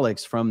knew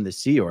Alex from the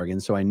Sea Org.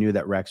 And so I knew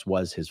that Rex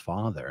was his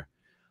father.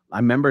 I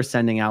remember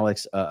sending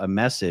Alex a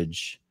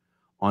message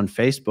on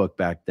Facebook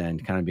back then,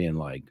 kind of being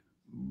like,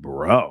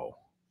 bro,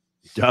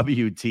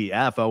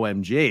 WTF,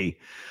 OMG.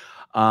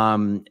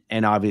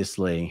 And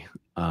obviously,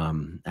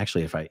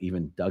 actually, if I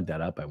even dug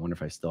that up, I wonder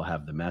if I still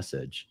have the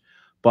message.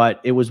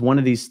 But it was one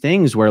of these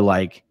things where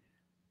like,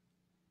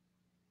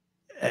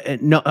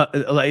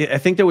 I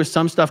think there was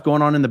some stuff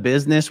going on in the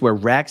business where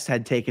Rex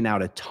had taken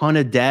out a ton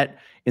of debt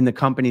in the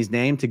company's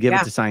name to give it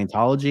to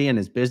Scientology, and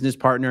his business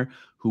partner,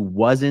 who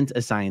wasn't a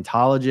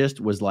Scientologist,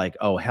 was like,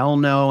 oh, hell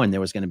no. And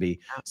there was going to be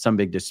some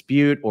big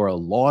dispute or a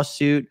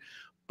lawsuit.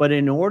 But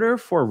in order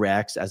for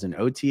Rex as an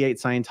OT8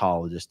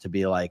 Scientologist to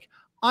be like,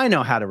 I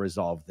know how to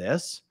resolve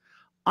this,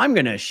 I'm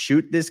going to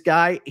shoot this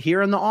guy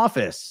here in the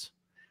office.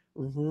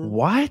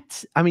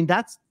 What? I mean,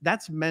 that's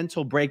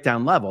mental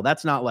breakdown level.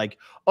 That's not like,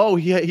 oh,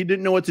 he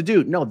didn't know what to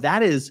do. No,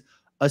 that is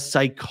a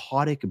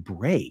psychotic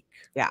break.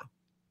 Yeah,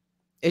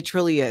 it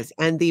truly is.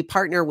 And the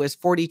partner was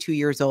 42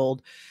 years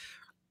old.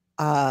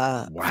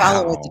 Fowler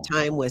at the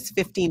time was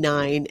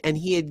 59, and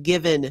he had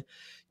given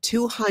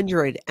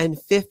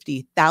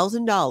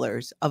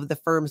 $250,000 of the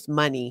firm's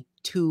money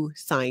to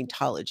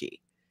Scientology.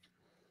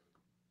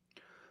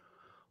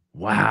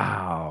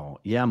 Wow.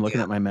 Yeah, I'm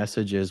looking at my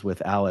messages with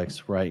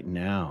Alex right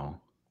now.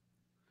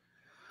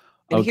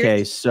 And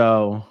okay,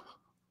 so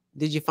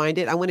did you find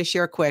it? I want to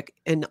share quick.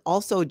 And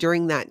also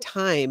during that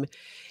time,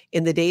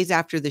 In the days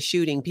after the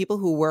shooting, people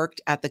who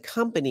worked at the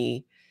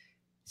company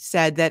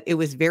said that it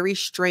was very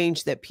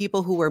strange that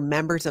people who were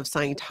members of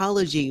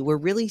Scientology were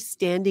really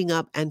standing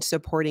up and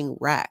supporting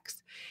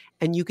Rex.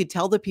 And you could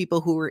tell the people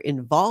who were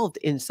involved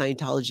in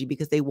Scientology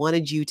because they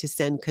wanted you to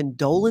send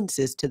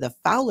condolences to the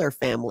Fowler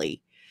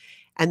family.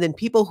 And then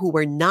people who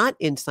were not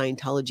in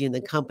Scientology in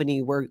the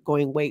company were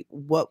going, wait,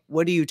 what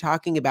are you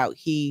talking about?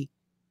 He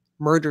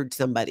murdered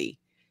somebody.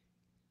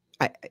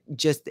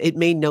 It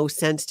made no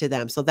sense to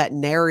them. So that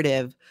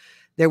narrative,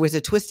 there was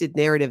a twisted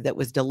narrative that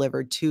was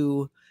delivered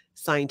to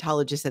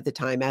Scientologists at the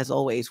time, as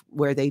always,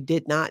 where they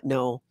did not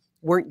know,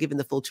 weren't given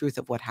the full truth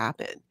of what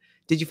happened.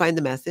 Did you find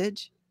the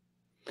message?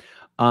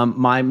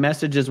 My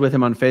messages with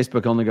him on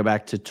Facebook only go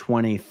back to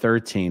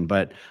 2013,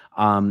 but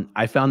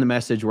I found the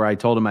message where I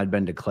told him I'd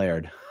been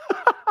declared.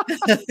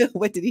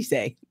 What did he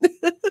say?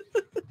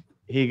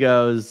 He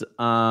goes,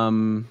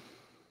 I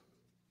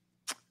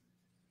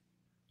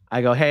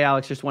go, hey,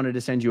 Alex, just wanted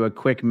to send you a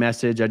quick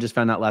message. I just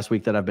found out last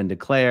week that I've been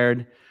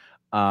declared.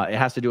 It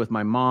has to do with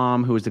my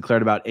mom, who was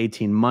declared about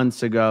 18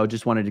 months ago.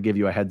 Just wanted to give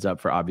you a heads up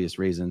for obvious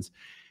reasons.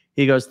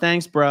 He goes,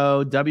 thanks,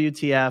 bro.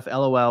 WTF,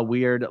 LOL,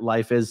 weird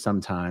life is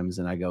sometimes.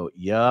 And I go,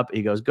 yup.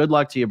 He goes, good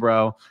luck to you,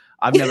 bro.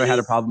 I've never had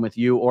a problem with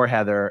you or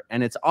Heather.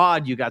 And it's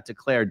odd you got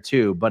declared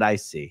too, but I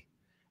see.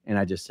 And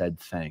I just said,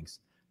 thanks.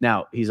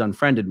 Now, he's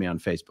unfriended me on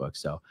Facebook,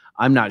 so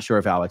I'm not sure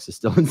if Alex is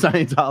still in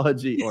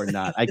Scientology or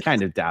not. I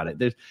kind of doubt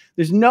it.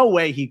 There's no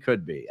way he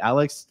could be.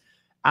 Alex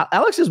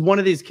is one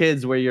of these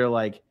kids where you're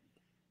like,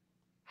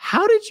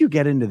 how did you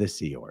get into the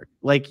Sea Org?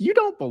 Like, you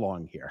don't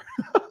belong here.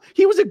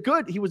 He was a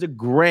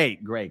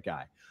great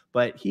guy,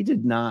 but he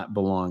did not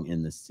belong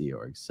in the Sea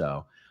Org.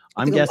 So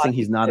I'm guessing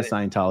he's not a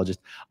Scientologist.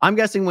 I'm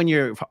guessing when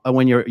your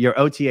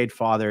OT8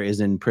 father is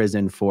in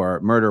prison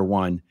for murder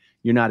one,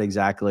 you're not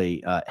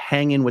exactly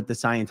hanging with the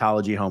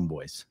Scientology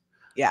homeboys.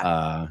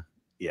 Yeah.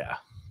 Yeah.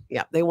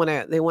 They want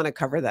to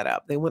cover that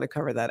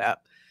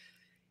up.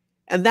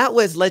 And that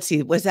was, let's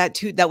see,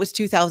 that was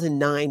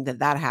 2009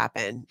 that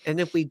happened.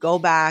 And if we go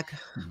back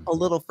a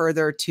little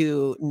further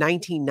to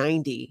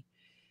 1990,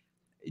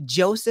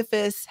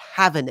 Josephus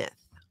Haveneth,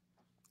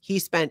 he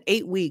spent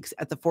 8 weeks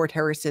at the Fort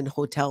Harrison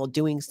Hotel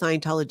doing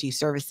Scientology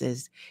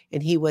services,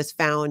 and he was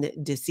found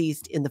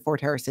deceased in the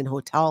Fort Harrison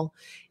Hotel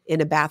in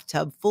a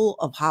bathtub full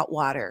of hot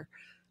water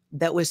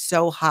that was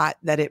so hot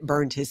that it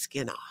burned his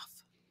skin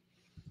off.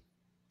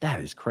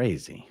 That is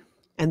crazy.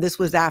 And this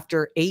was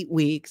after 8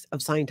 weeks of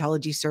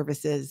Scientology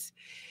services.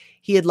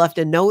 He had left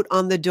a note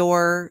on the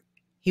door.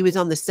 He was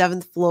on the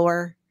 7th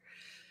floor.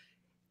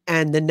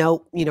 And the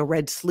note,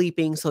 read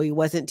sleeping, so he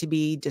wasn't to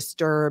be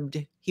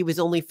disturbed. He was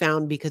only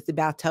found because the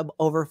bathtub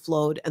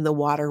overflowed and the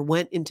water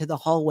went into the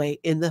hallway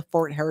in the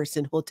Fort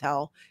Harrison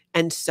Hotel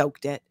and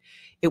soaked it.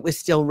 It was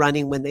still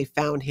running when they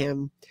found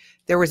him.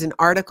 There was an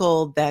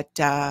article that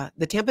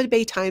the Tampa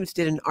Bay Times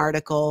did an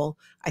article,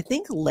 I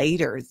think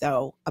later,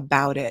 though,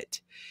 about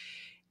it.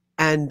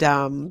 And,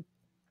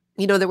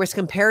 there was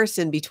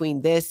comparison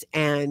between this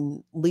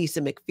and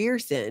Lisa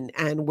McPherson,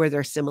 and were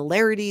there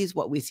similarities?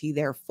 What was he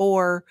there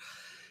for?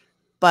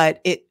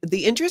 But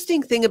the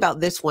interesting thing about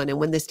this one, and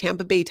when this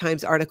Tampa Bay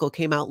Times article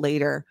came out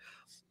later,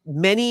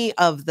 many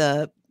of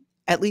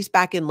at least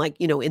back in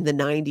in the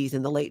 90s,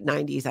 in the late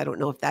 90s, I don't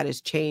know if that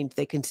has changed.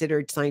 They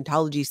considered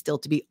Scientology still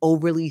to be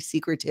overly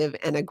secretive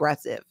and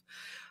aggressive,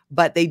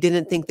 but they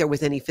didn't think there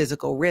was any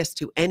physical risk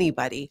to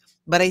anybody.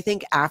 But I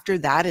think after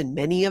that, and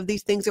many of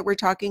these things that we're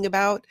talking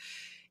about,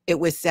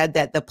 it was said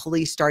that the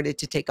police started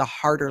to take a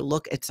harder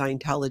look at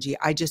Scientology.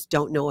 I just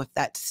don't know if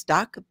that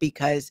stuck,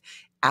 because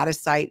out of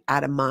sight,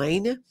 out of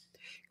mind.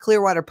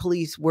 Clearwater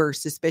police were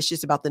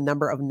suspicious about the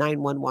number of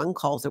 911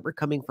 calls that were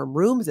coming from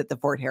rooms at the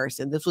Fort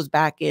Harrison. This was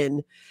back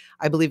in,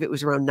 I believe it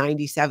was around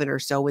 97 or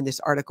so when this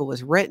article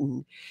was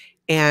written.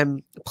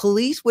 And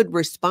police would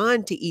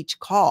respond to each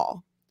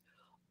call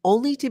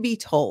only to be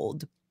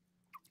told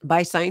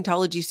by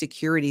Scientology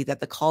security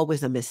that the call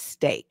was a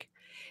mistake.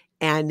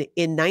 And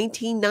in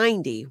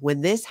 1990,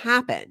 when this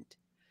happened,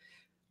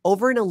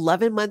 over an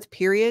 11-month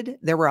period,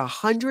 there were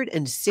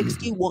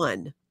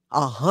 161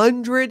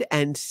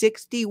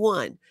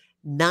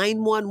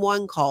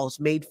 911 calls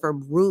made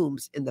from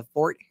rooms in the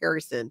Fort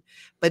Harrison.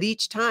 But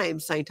each time,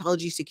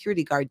 Scientology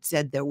security guards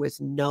said there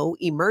was no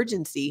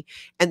emergency,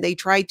 and they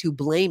tried to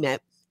blame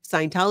it.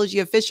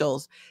 Scientology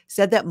officials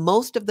said that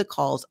most of the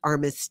calls are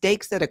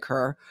mistakes that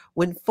occur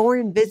when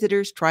foreign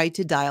visitors try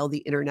to dial the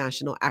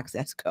international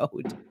access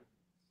code.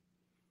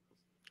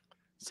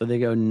 So they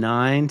go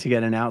 9 to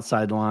get an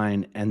outside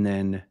line, and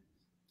then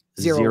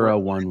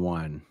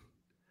 011.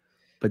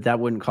 But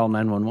that wouldn't call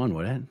 911,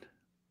 would it?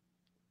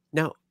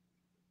 No.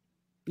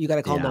 You got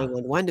to call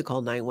 911 to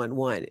call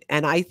 911.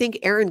 And I think,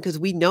 Aaron, because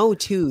we know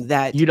too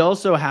that you'd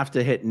also have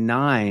to hit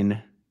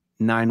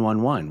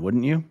 911,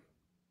 wouldn't you?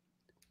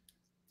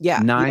 Yeah.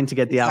 9 to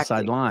get the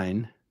outside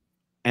line,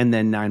 and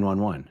then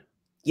 911.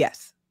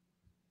 Yes.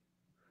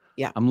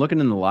 Yeah. I'm looking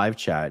in the live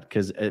chat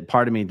because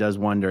part of me does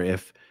wonder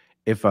if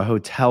a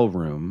hotel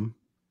room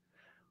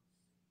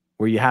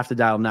where you have to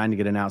dial 9 to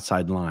get an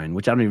outside line,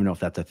 which I don't even know if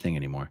that's a thing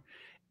anymore,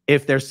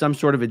 if there's some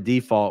sort of a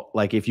default,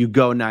 like if you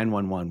go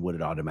 911, would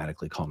it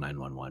automatically call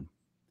 911?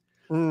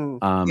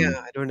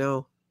 Yeah, I don't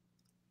know.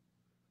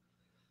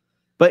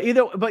 But you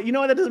know what?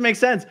 That doesn't make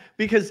sense,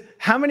 because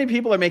how many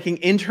people are making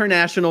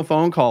international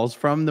phone calls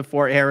from the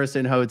Fort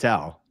Harrison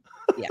Hotel?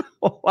 Yeah.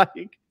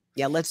 Like,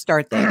 yeah, let's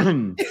start there.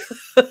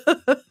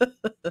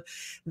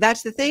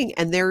 That's the thing.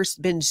 And there's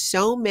been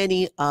so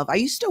many I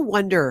used to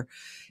wonder,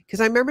 because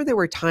I remember there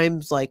were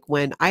times like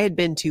when I had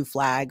been to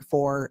Flag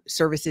for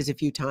services a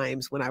few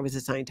times when I was a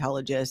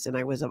Scientologist and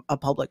I was a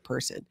public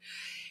person.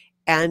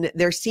 And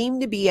there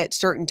seemed to be at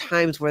certain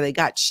times where they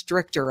got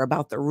stricter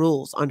about the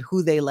rules on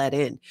who they let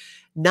in.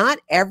 Not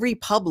every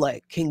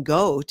public can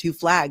go to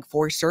Flag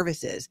for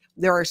services.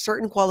 There are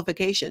certain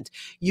qualifications.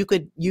 You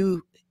could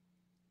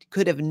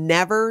have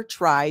never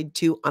tried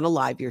to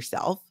unalive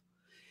yourself.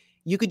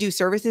 You could do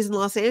services in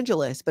Los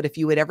Angeles, but if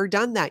you had ever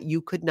done that,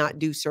 you could not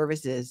do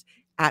services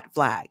at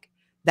Flag.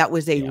 That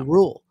was a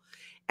rule.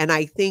 And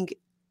I think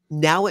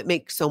now it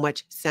makes so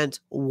much sense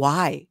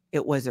why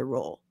it was a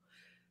rule.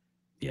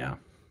 Yeah.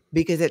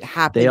 Because it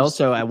happened. They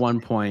also at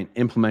one point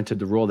implemented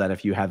the rule that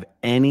if you have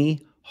any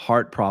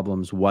heart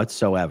problems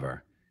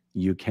whatsoever,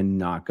 you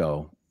cannot be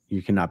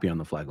on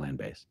the Flagland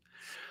base.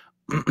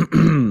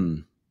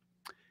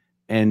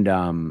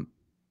 And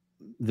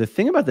the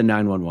thing about the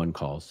 911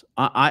 calls,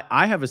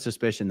 I have a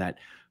suspicion that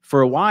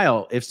for a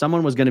while, if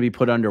someone was going to be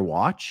put under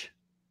watch,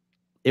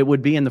 it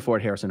would be in the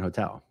Fort Harrison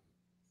Hotel.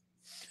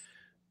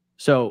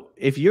 So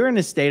if you're in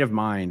a state of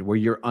mind where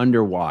you're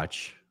under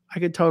watch, I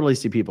could totally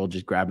see people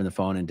just grabbing the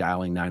phone and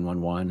dialing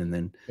 911, and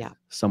then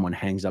someone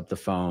hangs up the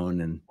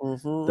phone and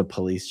the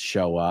police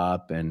show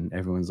up and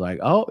everyone's like,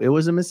 oh, it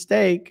was a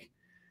mistake.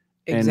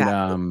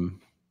 Exactly. And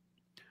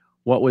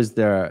what was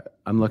there?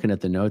 I'm looking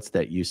at the notes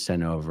that you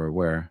sent over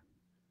where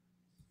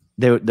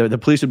the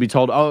police would be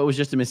told, oh, it was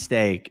just a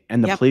mistake.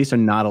 And the police are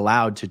not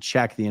allowed to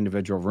check the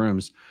individual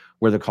rooms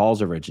where the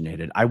calls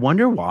originated. I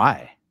wonder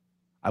why.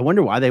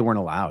 They weren't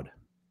allowed.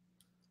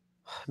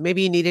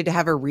 Maybe you needed to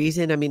have a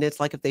reason. I mean,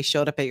 it's like if they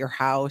showed up at your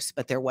house,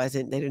 but they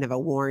didn't have a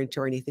warrant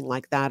or anything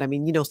like that. I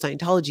mean,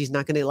 Scientology is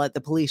not going to let the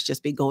police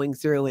just be going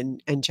through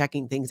and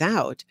checking things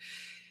out.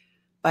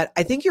 But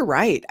I think you're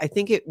right. I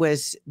think it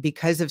was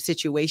because of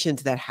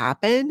situations that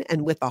happen.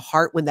 And with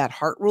when that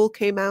heart rule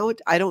came out,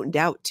 I don't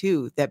doubt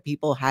too that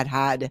people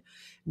had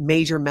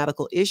major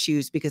medical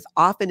issues, because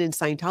often in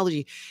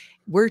Scientology,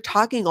 we're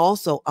talking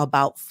also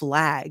about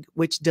Flag,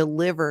 which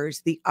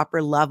delivers the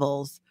upper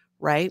levels,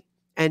 right?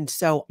 And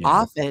so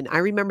often, I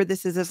remember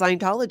this as a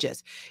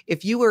Scientologist.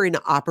 If you were in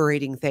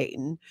operating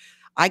Thetan,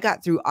 I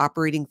got through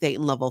operating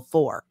Thetan level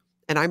 4.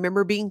 And I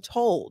remember being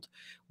told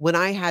when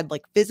I had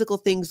like physical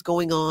things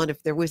going on,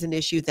 if there was an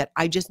issue, that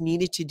I just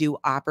needed to do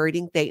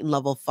operating Thetan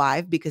level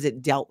 5 because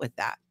it dealt with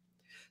that.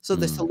 So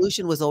the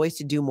solution was always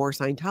to do more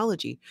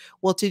Scientology.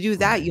 Well, to do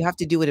that, you have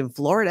to do it in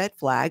Florida at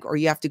Flag, or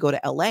you have to go to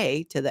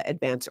LA to the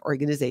Advanced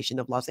Organization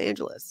of Los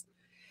Angeles.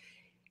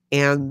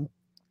 And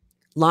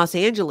Los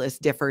Angeles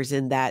differs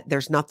in that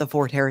there's not the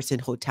Fort Harrison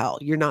Hotel.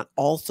 You're not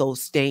also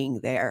staying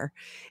there.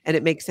 And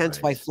it makes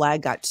sense why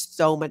Flag got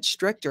so much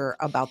stricter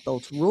about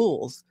those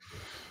rules.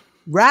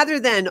 Rather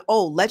than,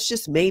 let's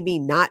just maybe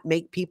not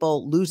make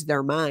people lose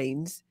their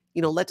minds.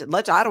 Let's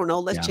I don't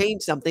know, let's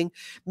change something.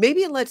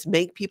 Maybe let's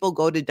make people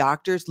go to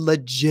doctors,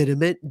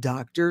 legitimate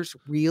doctors,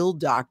 real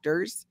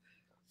doctors,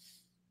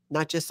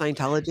 not just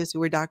Scientologists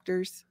who are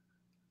doctors.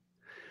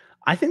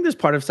 I think this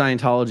part of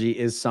Scientology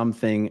is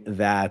something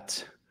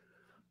that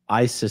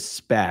I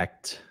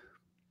suspect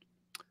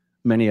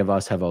many of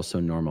us have also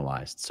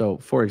normalized. So,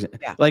 for example,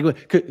 like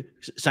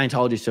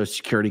Scientology is so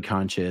security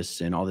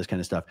conscious and all this kind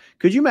of stuff.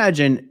 Could you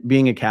imagine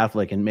being a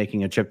Catholic and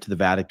making a trip to the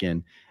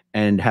Vatican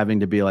and having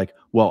to be like,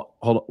 well,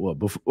 hold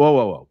on,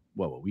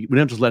 whoa, we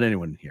don't just let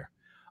anyone in here.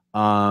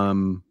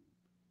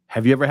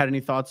 Have you ever had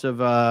any thoughts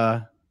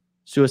of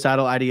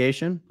suicidal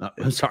ideation?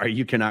 I'm sorry,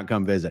 you cannot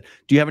come visit.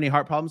 Do you have any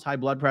heart problems, high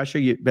blood pressure?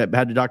 You had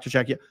the doctor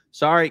check you?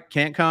 Sorry,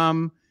 can't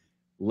come.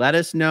 Let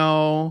us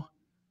know.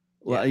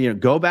 Well,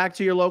 go back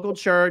to your local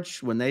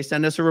church when they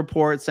send us a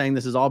report saying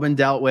this has all been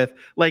dealt with.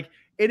 Like,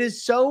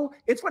 there's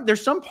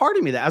some part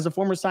of me that as a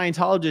former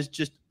Scientologist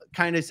just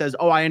kind of says,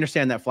 oh, I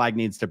understand that Flag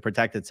needs to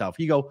protect itself.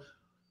 You go,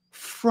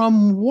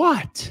 from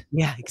what?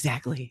 Yeah,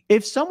 exactly.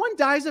 If someone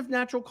dies of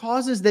natural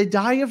causes, they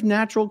die of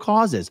natural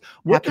causes.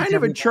 What kind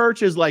of a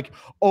church is like,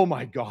 oh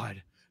my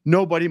God,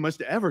 nobody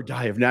must ever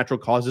die of natural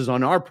causes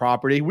on our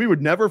property. We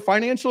would never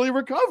financially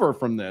recover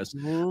from this.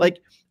 Like,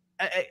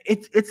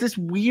 it's this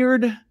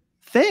weird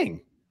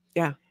thing.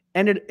 Yeah.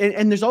 And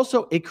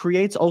it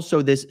creates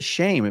also this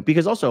shame,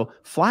 because also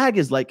Flag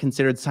is like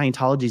considered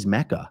Scientology's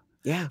Mecca.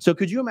 Yeah. So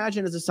could you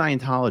imagine, as a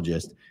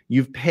Scientologist,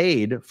 you've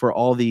paid for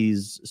all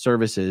these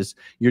services,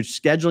 you're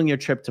scheduling your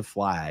trip to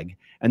Flag,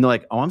 and they're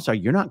like, oh, I'm sorry,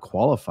 you're not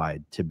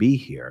qualified to be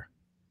here.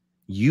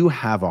 You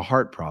have a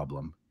heart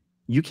problem.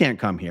 You can't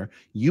come here.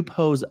 You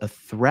pose a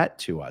threat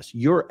to us.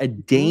 You're a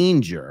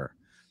danger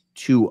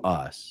to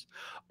us.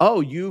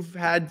 Oh, you've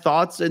had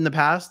thoughts in the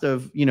past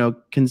of,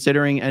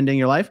 considering ending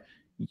your life?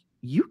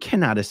 you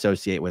cannot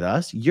associate with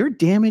us. You're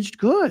damaged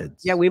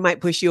goods. Yeah, we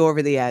might push you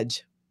over the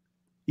edge.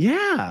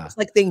 Yeah. It's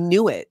like they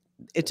knew it.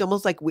 It's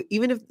almost like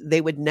even if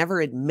they would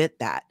never admit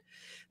that,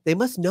 they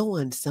must know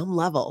on some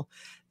level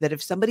that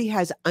if somebody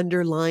has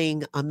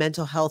underlying a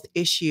mental health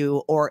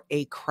issue or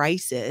a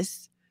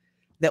crisis,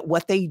 that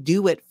what they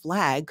do at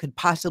Flag could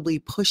possibly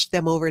push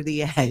them over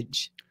the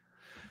edge.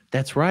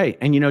 That's right.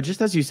 And, you know,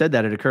 just as you said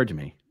that, it occurred to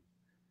me.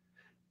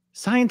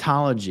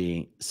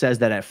 Scientology says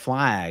that at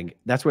Flag,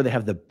 that's where they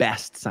have the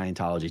best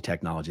Scientology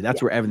technology.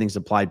 That's where everything's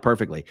applied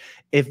perfectly.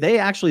 If they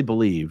actually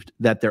believed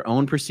that their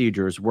own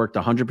procedures worked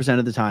 100%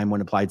 of the time when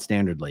applied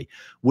standardly,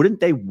 wouldn't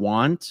they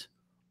want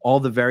all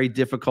the very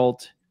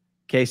difficult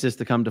cases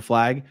to come to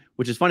Flag?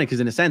 Which is funny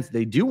because in a sense,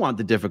 they do want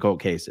the difficult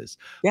cases,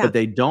 but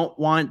they don't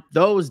want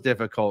those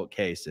difficult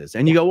cases.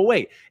 And you go, well,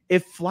 wait,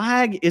 if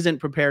Flag isn't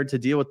prepared to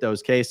deal with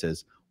those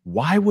cases,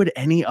 why would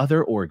any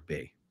other org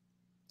be?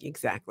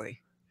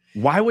 Exactly.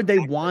 Why would they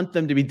want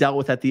them to be dealt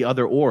with at the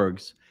other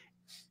orgs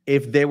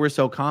if they were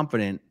so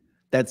confident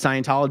that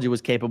Scientology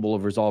was capable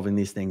of resolving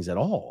these things at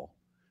all?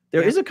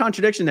 There is a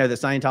contradiction there that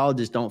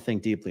Scientologists don't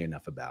think deeply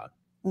enough about.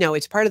 No,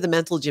 it's part of the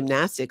mental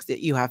gymnastics that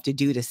you have to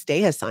do to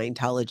stay a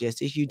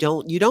Scientologist is you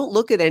don't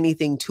look at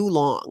anything too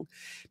long,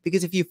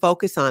 because if you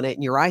focus on it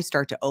and your eyes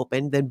start to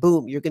open, then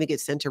boom, you're going to get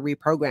sent to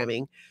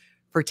reprogramming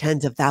for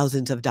tens of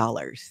thousands of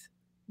dollars.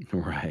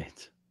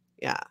 Right.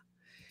 Yeah.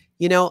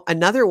 You know,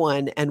 another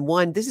one,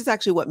 this is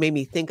actually what made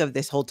me think of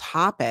this whole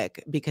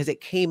topic because it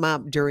came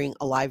up during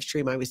a live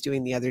stream I was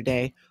doing the other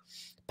day,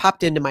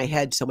 popped into my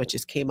head so much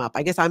just came up.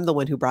 I guess I'm the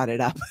one who brought it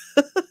up,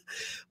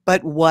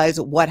 but was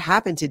what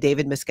happened to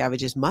David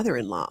Miscavige's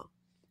mother-in-law,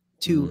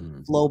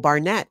 to Flo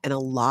Barnett. And a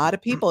lot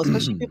of people,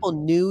 especially people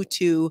new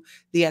to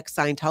the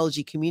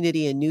ex-Scientology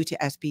community and new to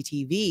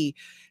SPTV,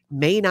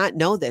 may not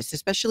know this,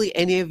 especially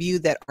any of you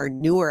that are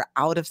newer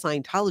out of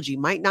Scientology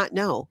might not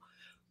know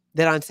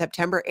that on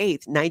September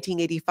 8th,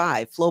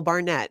 1985, Flo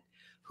Barnett,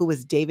 who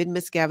was David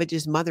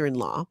Miscavige's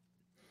mother-in-law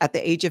at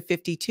the age of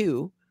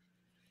 52,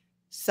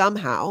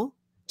 somehow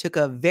took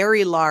a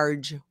very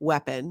large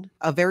weapon,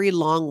 a very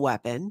long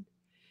weapon,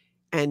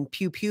 and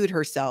pew-pewed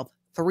herself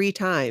 3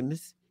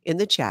 times in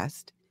the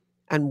chest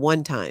and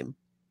 1 time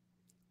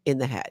in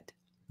the head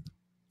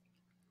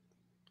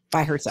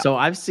by herself. So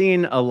I've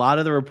seen a lot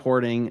of the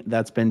reporting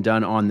that's been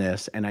done on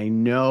this, and I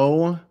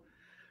know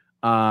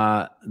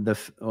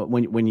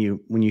when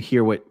you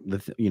hear what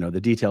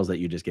the details that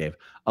you just gave,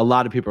 a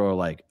lot of people are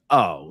like,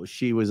 oh,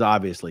 she was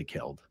obviously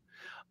killed.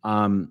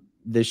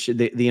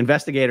 The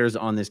investigators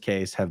on this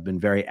case have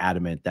been very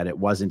adamant that it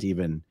wasn't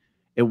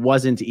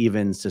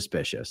even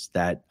suspicious.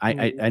 That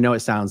I know it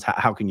sounds,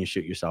 how can you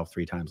shoot yourself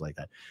 3 times like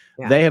that?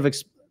 Yeah.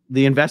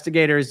 The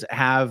investigators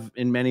have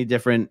in many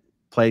different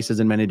places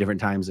and many different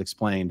times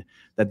explained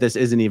that this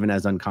isn't even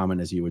as uncommon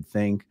as you would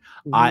think.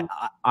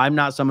 I'm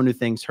not someone who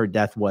thinks her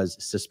death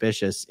was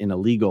suspicious in a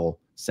legal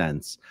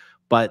sense,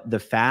 but the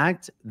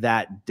fact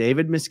that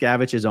David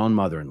Miscavige's own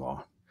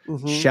mother-in-law,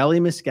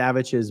 Shelley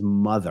Miscavige's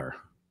mother,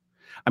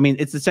 I mean,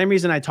 it's the same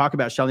reason I talk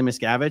about Shelley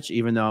Miscavige,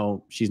 even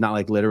though she's not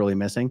like literally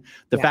missing.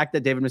 The fact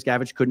that David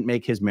Miscavige couldn't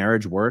make his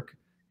marriage work,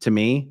 to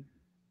me,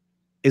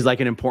 is like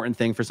an important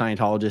thing for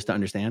Scientologists to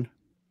understand.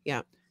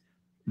 Yeah.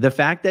 The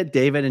fact that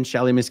David and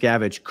Shelley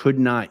Miscavige could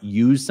not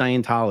use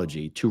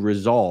Scientology to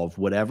resolve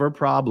whatever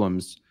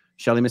problems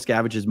Shelley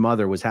Miscavige's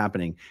mother was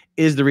happening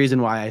is the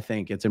reason why I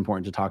think it's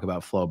important to talk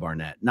about Flo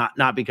Barnett.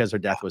 Not because her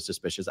death was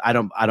suspicious. I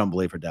don't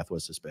believe her death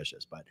was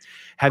suspicious. But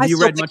have you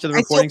read much of the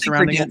reporting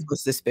surrounding it?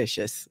 Was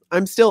suspicious.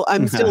 I'm still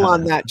on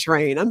that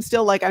train. I'm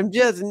still like, I'm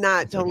just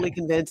not totally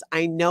convinced.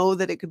 I know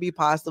that it could be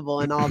possible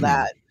and all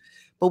that,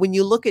 but when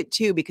you look at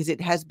too, because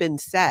it has been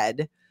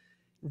said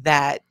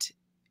that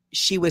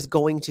she was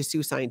going to sue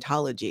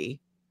Scientology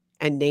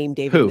and name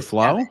David. Who,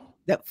 Flo?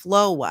 That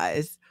Flo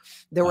was.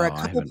 There were a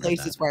couple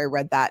places where I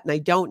read that, and I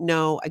don't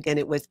know. Again,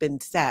 it was been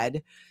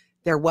said.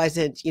 There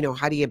wasn't,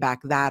 how do you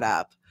back that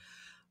up?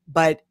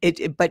 But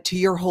but to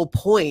your whole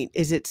point,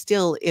 is it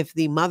still, if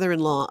the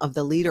mother-in-law of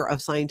the leader of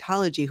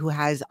Scientology, who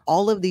has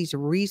all of these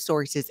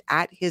resources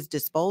at his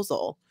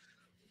disposal,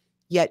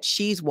 yet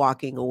she's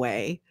walking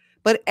away,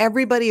 but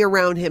everybody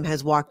around him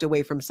has walked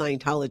away from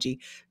Scientology,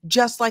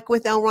 just like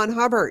with L. Ron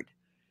Hubbard.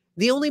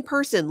 The only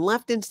person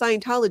left in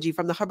Scientology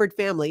from the Hubbard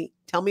family,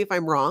 tell me if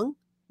I'm wrong,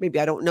 maybe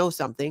I don't know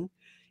something,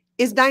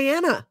 is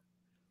Diana.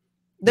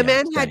 The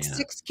man had Diana.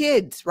 6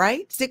 kids,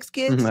 right? 6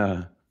 kids,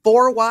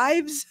 4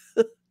 wives.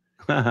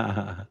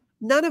 None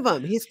of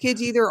them. His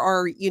kids either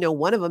are,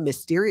 one of them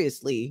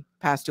mysteriously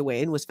passed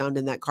away and was found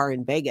in that car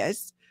in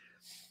Vegas.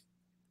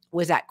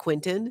 Was that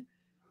Quentin?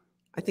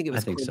 I think it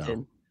was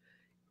Quentin. So.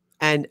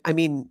 And I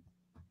mean,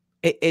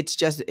 it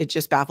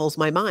just baffles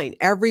my mind.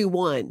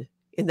 Everyone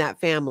in that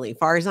family,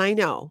 far as I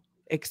know,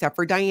 except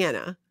for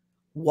Diana,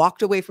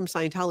 walked away from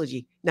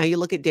Scientology. Now you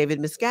look at David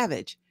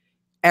Miscavige.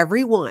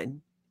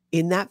 Everyone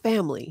in that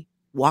family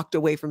walked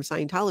away from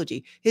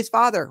Scientology. His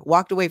father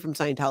walked away from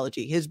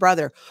Scientology. His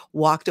brother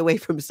walked away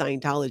from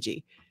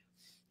Scientology.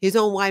 His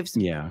own wife's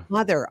Yeah.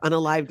 mother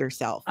unalived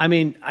herself. I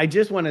mean, I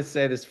just want to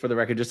say this for the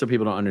record, just so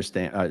people don't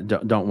understand,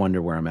 don't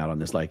wonder where I'm at on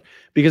this. Like,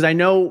 because I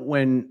know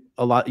when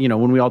a lot,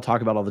 when we all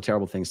talk about all the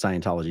terrible things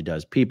Scientology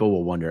does, people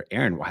will wonder,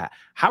 Aaron,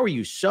 how are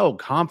you so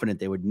confident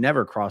they would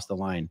never cross the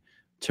line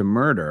to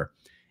murder?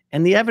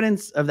 And the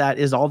evidence of that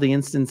is all the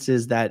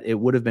instances that it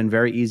would have been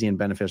very easy and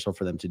beneficial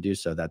for them to do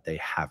so that they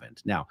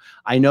haven't. Now,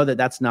 I know that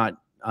that's not,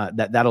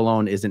 that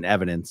alone isn't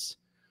evidence.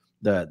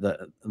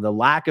 The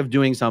lack of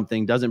doing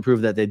something doesn't prove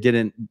that they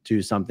didn't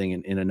do something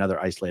in another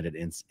isolated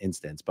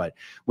instance. But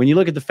when you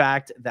look at the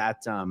fact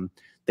that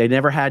they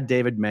never had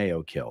David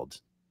Mayo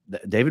killed,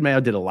 David Mayo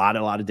did a lot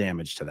of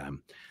damage to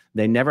them.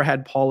 They never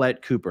had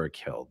Paulette Cooper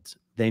killed.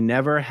 They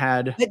never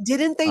had. But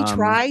didn't they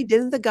try?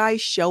 Didn't the guy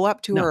show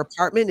up to her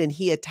apartment and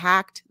he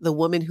attacked the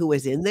woman who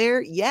was in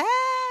there?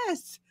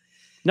 Yes.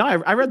 No,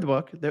 I read the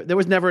book. There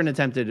was never an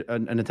attempted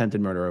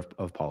murder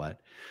of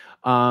Paulette.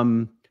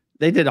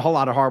 They did a whole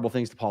lot of horrible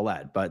things to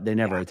Paulette, but they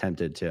never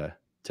attempted to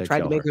try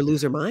to make her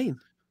lose her mind.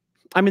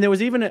 I mean, there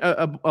was even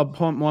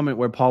a moment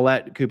where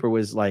Paulette Cooper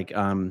was like,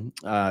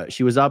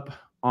 she was up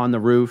on the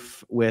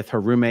roof with her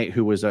roommate,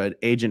 who was an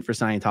agent for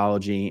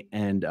Scientology,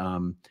 and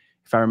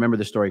if I remember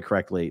the story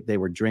correctly, they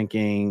were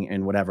drinking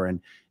and whatever,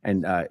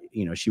 and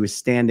she was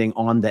standing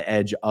on the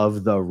edge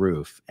of the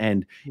roof,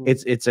 and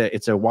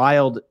it's a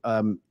wild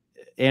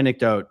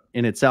anecdote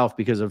in itself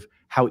because of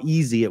how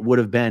easy it would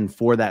have been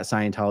for that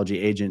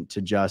Scientology agent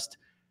to just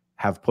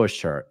have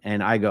pushed her.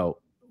 And I go,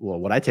 well,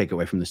 what I take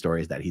away from the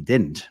story is that he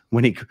didn't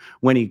when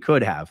he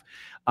could have.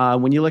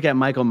 When you look at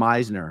Michael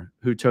Meisner,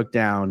 who took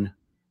down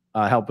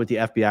help with the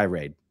FBI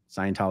raid,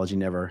 Scientology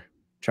never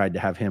tried to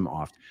have him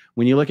off.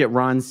 When you look at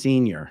Ronnie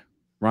Sr.,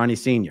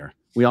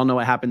 we all know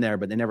what happened there,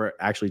 but they never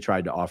actually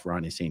tried to off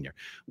Ronnie Sr.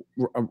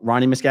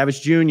 Ronnie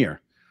Miscavige Jr.,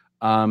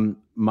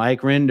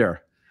 Mike Rinder,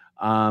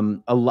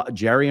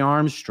 Jerry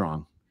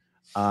Armstrong,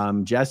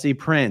 Jesse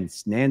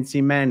Prince,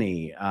 Nancy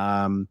Meny,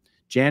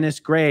 Janice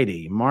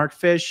Grady, Mark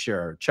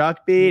Fisher,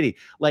 Chuck Beatty.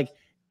 Like,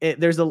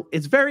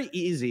 it's very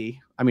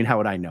easy. I mean, how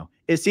would I know?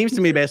 It seems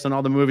to me, based on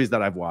all the movies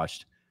that I've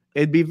watched,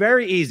 it'd be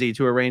very easy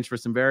to arrange for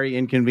some very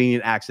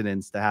inconvenient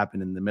accidents to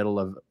happen in the middle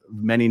of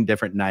many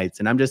different nights.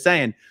 And I'm just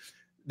saying,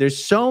 there's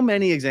so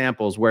many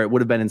examples where it would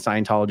have been in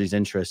Scientology's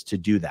interest to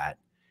do that.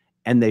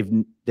 And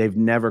they've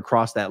never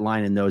crossed that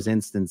line in those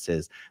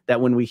instances. That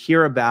when we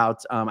hear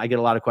about, I get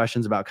a lot of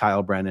questions about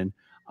Kyle Brennan.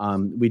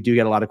 We do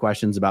get a lot of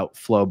questions about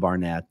Flo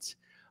Barnett.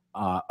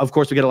 Of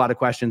course, we get a lot of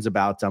questions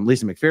about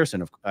Lisa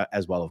McPherson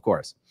as well, of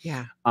course.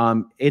 Yeah.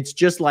 It's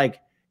just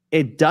like,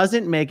 it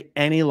doesn't make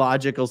any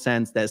logical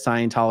sense that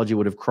Scientology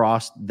would have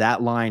crossed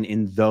that line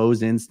in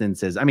those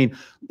instances. I mean,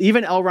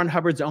 even L. Ron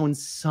Hubbard's own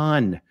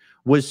son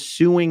was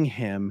suing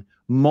him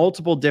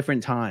multiple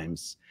different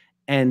times.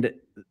 And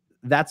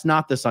that's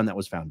not the son that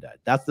was found dead.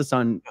 That's the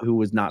son who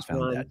was not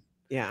found dead.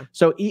 Yeah.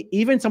 So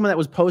even someone that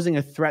was posing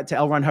a threat to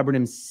L. Ron Hubbard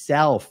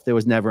himself, there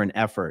was never an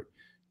effort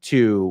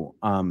to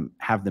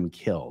have them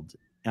killed.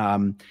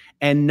 And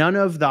none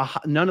of the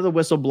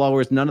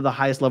whistleblowers, none of the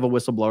highest level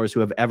whistleblowers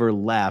who have ever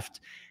left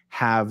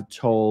have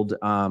told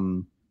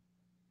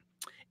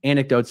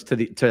anecdotes to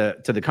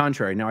the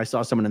contrary. Now, I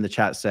saw someone in the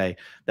chat say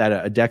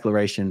that a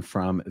declaration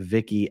from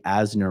Vicky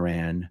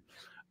Asnaran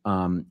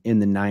in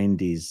the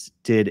 90s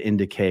did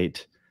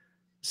indicate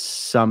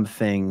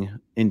something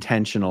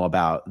intentional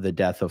about the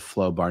death of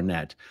Flo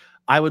Barnett.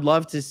 I would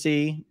love to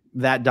see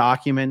that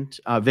document.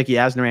 Vicky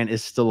Asnaran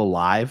is still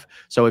alive.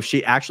 So if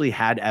she actually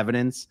had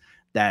evidence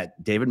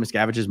that David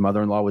Miscavige's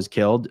mother-in-law was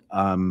killed,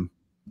 I'm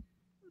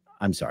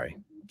sorry,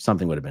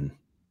 something would have been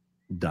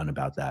done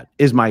about that,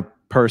 is my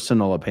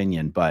personal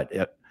opinion.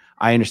 But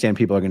I understand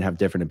people are going to have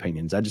different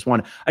opinions. I just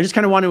kind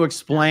of want to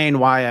explain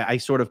why I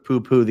sort of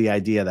poo-poo the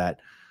idea that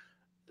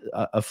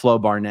a Flo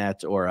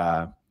Barnett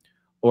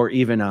or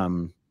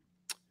even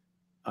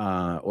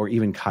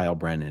Kyle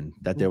Brennan,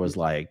 that there was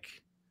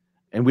like,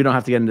 and we don't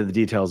have to get into the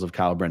details of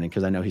Kyle Brennan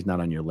because I know he's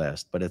not on your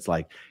list, but it's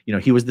like,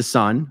 he was the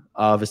son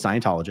of a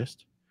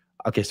Scientologist.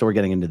 Okay, so we're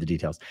getting into the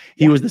details.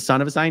 He was the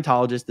son of a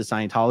Scientologist. The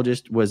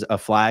Scientologist was a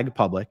flag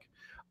public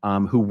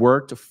who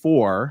worked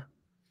for,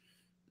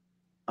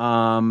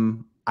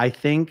 I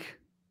think,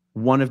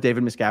 one of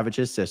David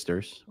Miscavige's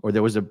sisters, or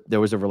there was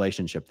a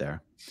relationship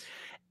there.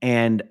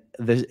 And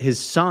his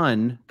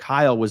son,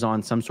 Kyle, was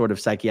on some sort of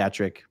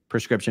psychiatric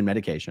prescription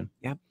medication.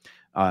 Yeah.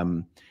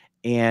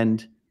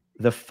 And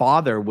the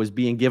father was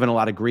being given a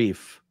lot of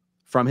grief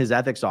from his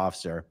ethics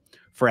officer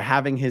for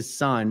having his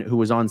son, who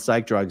was on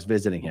psych drugs,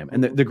 visiting him.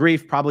 And the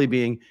grief probably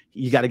being,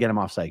 you got to get him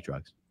off psych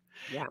drugs.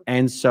 Yeah.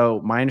 And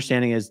so my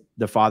understanding is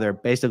the father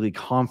basically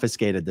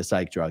confiscated the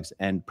psych drugs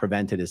and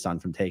prevented his son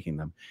from taking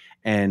them.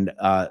 And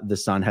the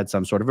son had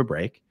some sort of a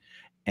break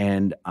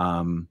and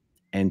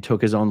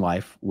took his own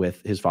life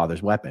with his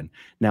father's weapon.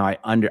 Now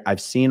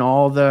I've seen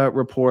all the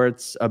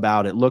reports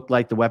about it. Looked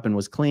like the weapon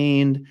was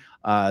cleaned.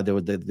 There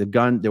was the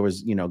gun. There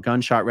was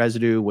gunshot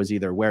residue was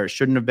either where it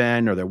shouldn't have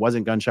been, or there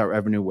wasn't gunshot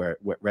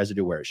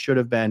residue where it should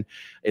have been.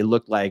 It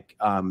looked like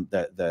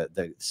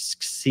the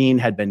scene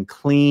had been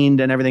cleaned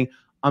and everything.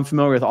 I'm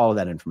familiar with all of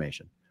that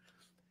information.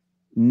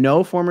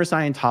 No former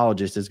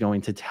Scientologist is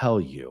going to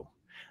tell you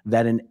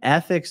that an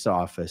ethics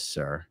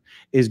officer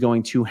is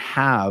going to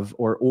have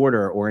or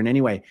order or in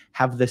any way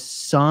have the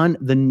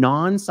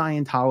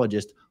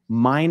non-Scientologist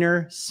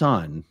minor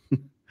son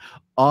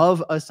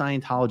of a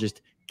Scientologist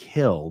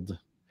killed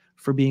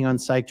for being on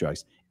psych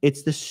drugs.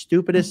 It's the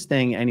stupidest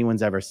thing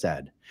anyone's ever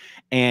said.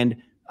 And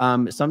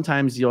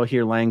sometimes you'll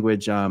hear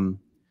language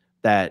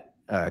that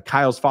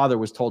Kyle's father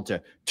was told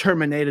to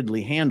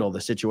terminatedly handle the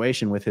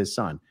situation with his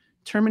son.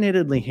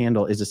 Terminatedly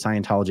handle is a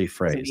Scientology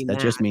phrase that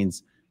just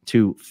means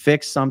to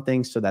fix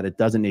something so that it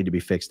doesn't need to be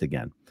fixed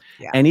again.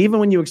 Yeah. And even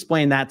when you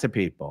explain that to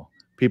people,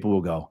 people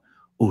will go,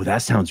 oh, that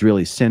sounds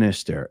really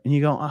sinister. And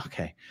you go,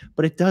 okay,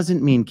 but it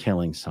doesn't mean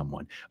killing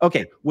someone.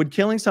 Okay, would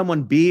killing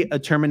someone be a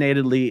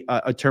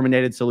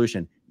terminated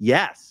solution?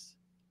 Yes,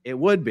 it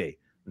would be.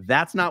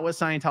 That's not what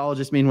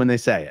Scientologists mean when they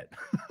say it.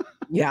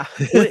 Yeah.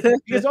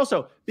 because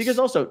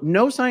also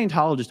no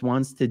Scientologist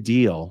wants to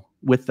deal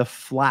with the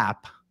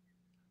flap,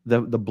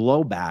 the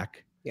blowback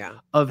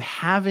of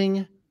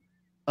having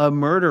a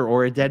murder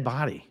or a dead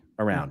body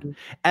around.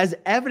 As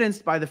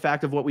evidenced by the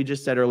fact of what we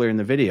just said earlier in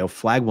the video,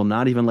 Flag will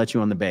not even let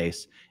you on the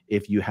base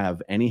if you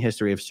have any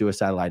history of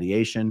suicidal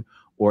ideation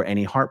or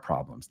any heart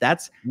problems.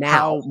 That's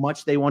how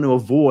much they want to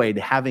avoid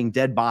having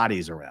dead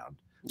bodies around.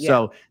 Yeah.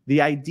 So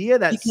the idea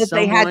that because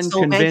someone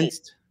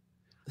convinced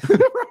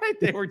right,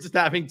 they were just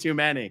having too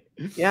many.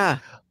 Yeah.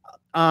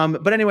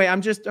 But anyway,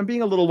 I'm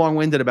being a little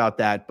long-winded about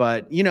that.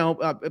 But you know,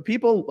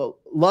 people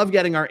love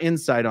getting our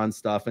insight on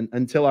stuff, and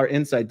until our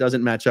insight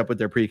doesn't match up with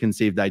their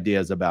preconceived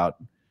ideas about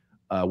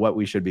what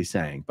we should be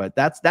saying. But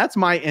that's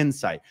my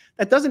insight.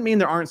 That doesn't mean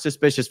there aren't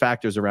suspicious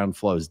factors around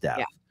Flo's death.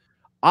 Yeah.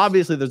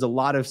 Obviously, there's a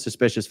lot of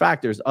suspicious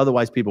factors.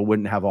 Otherwise, people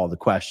wouldn't have all the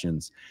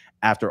questions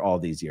after all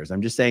these years.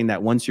 I'm just saying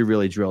that once you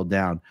really drill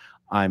down,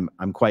 I'm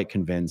quite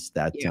convinced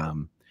that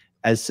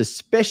as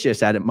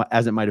suspicious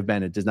as it might have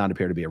been, it does not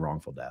appear to be a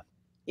wrongful death.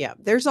 Yeah.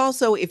 There's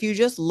also, if you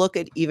just look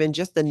at even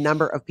just the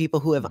number of people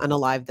who have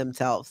unalived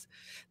themselves,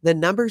 the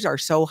numbers are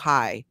so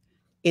high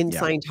in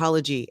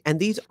Scientology. And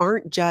these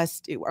aren't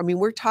just, I mean,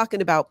 we're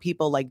talking about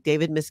people like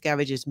David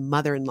Miscavige's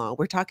mother-in-law.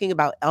 We're talking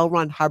about L.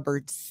 Ron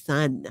Hubbard's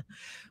son.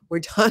 We're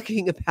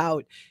talking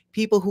about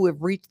people who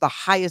have reached the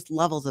highest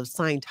levels of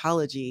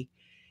Scientology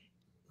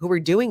who are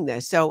doing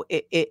this. So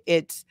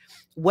it's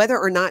whether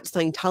or not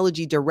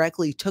Scientology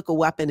directly took a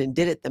weapon and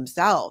did it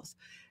themselves.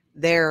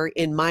 There,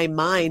 in my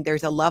mind,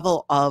 there's a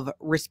level of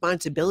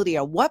responsibility.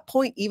 At what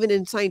point, even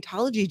in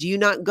Scientology, do you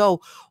not go,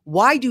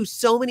 why do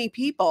so many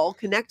people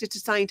connected to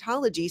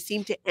Scientology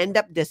seem to end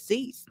up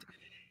deceased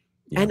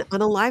and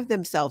unalive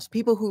themselves?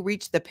 People who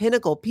reach the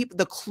pinnacle,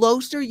 the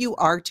closer you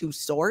are to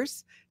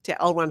source,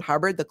 to L. Ron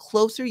Hubbard, the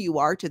closer you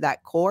are to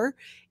that core,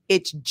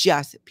 it's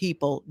just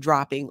people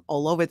dropping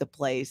all over the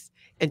place.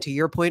 And to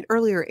your point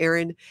earlier,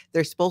 Aaron,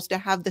 they're supposed to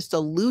have the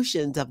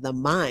solutions of the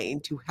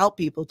mind to help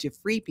people, to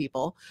free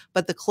people.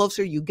 But the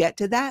closer you get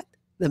to that,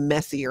 the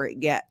messier it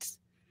gets.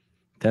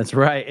 That's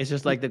right. It's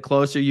just like the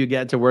closer you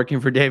get to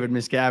working for David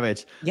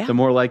Miscavige, the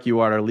more like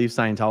you are to leave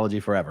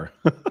Scientology forever.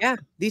 Yeah.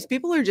 These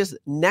people are just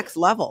next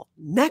level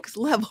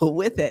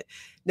with it.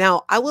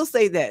 Now, I will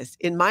say this,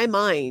 in my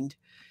mind,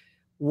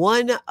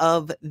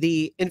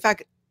 in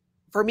fact,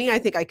 for me, I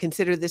think I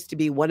consider this to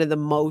be one of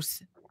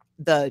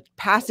the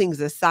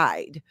passings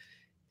aside,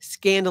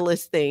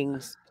 scandalous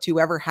things to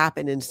ever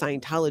happen in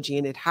Scientology.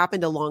 And it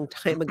happened a long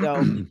time ago.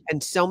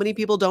 And so many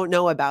people don't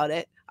know about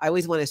it. I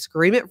always want to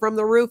scream it from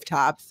the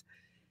rooftops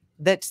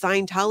that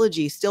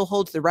Scientology still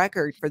holds the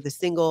record for the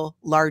single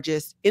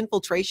largest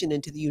infiltration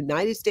into the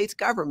United States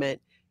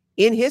government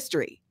in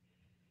history.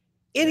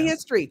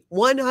 History,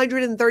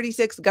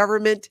 136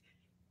 government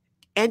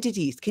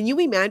entities. Can you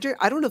imagine?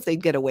 I don't know if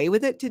they'd get away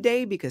with it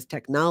today because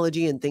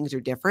technology and things are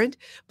different,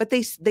 but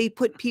they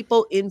put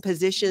people in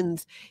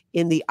positions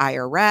in the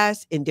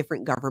IRS, in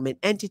different government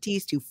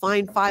entities to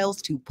find files,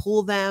 to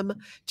pull them,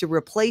 to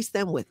replace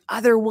them with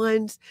other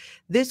ones.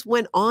 This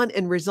went on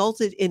and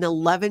resulted in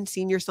 11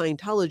 senior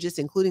Scientologists,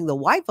 including the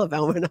wife of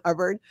L. Ron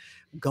Hubbard,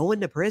 going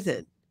to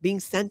prison,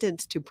 being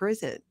sentenced to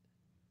prison.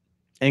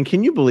 And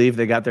can you believe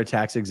they got their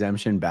tax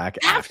exemption back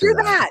after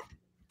that?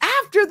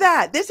 After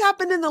that, this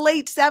happened in the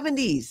late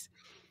 70s,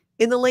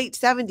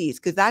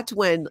 because that's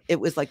when it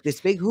was like this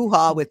big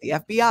hoo-ha with the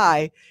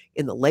FBI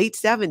in the late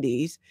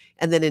 70s.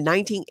 And then in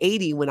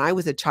 1980, when I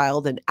was a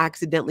child and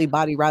accidentally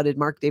body routed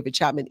Mark David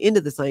Chapman into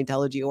the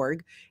Scientology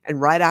org, and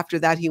right after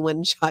that, he went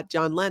and shot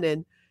John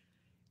Lennon,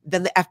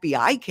 then the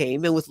FBI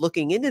came and was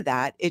looking into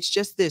that. It's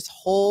just this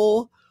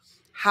whole,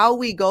 how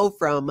we go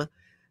from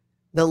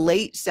the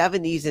late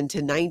 70s into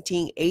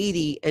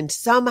 1980, and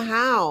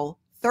somehow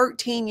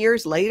 13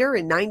 years later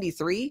in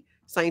 93,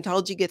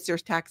 Scientology gets their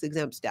tax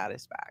exempt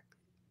status back.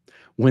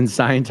 When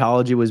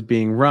Scientology was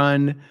being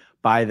run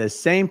by the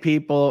same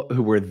people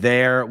who were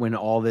there when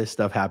all this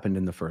stuff happened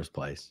in the first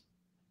place.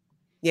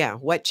 Yeah.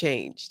 What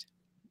changed?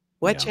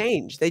 What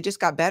changed? They just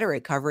got better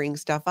at covering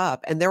stuff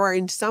up. And there are,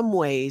 in some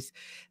ways,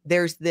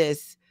 there's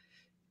this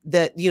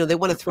that, they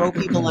want to throw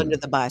people under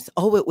the bus.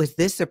 Oh, it was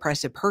this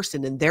oppressive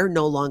person and they're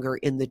no longer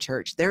in the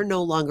church. They're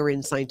no longer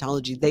in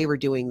Scientology. They were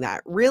doing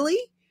that. Really?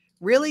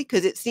 Really?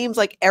 Because it seems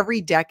like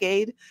every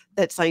decade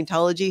that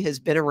Scientology has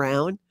been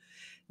around,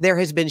 there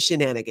has been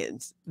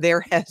shenanigans.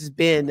 There has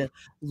been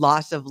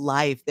loss of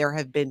life. There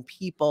have been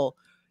people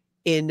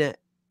in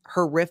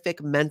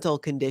horrific mental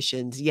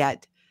conditions,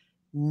 yet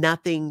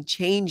nothing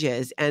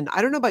changes. And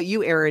I don't know about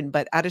you, Aaron,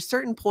 but at a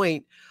certain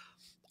point,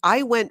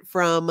 I went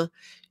from,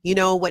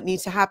 what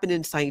needs to happen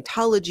in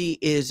Scientology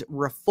is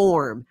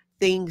reform.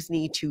 Things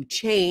need to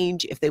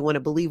change. If they want to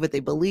believe what they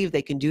believe,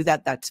 they can do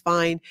that. That's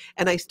fine.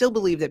 And I still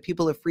believe that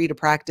people are free to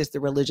practice the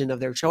religion of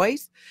their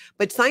choice,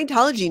 but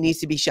Scientology needs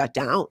to be shut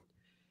down.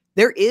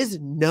 There is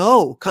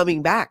no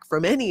coming back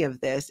from any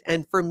of this.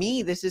 And for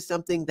me, this is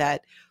something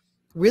that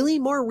really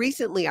more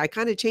recently I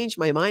kind of changed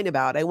my mind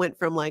about. I went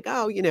from like,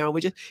 oh,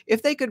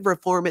 if they could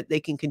reform it, they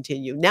can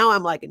continue. Now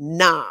I'm like,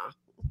 nah.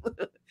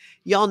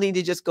 Y'all need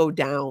to just go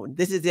down.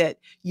 This is it.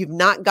 You've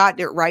not gotten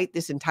it right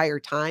this entire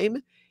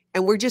time.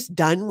 And we're just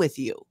done with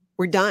you.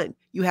 We're done.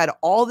 You had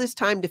all this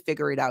time to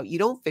figure it out. You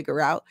don't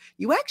figure out.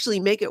 You actually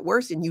make it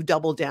worse and you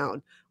double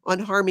down on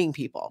harming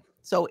people.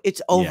 So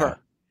it's over. Yeah.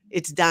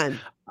 It's done.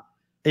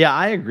 Yeah,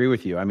 I agree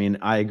with you. I mean,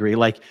 I agree.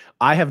 Like,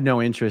 I have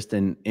no interest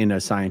in a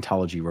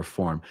Scientology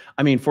reform.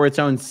 I mean, for its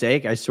own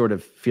sake, I sort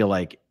of feel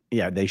like,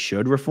 yeah, they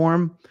should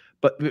reform.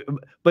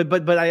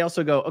 But I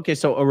also go, okay,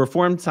 so a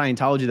reformed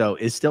Scientology though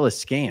is still a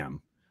scam.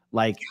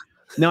 Like,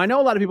 now I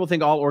know a lot of people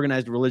think all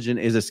organized religion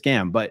is a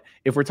scam, but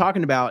if we're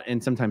talking about,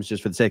 and sometimes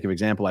just for the sake of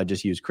example, I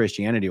just use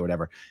Christianity or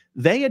whatever,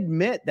 they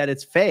admit that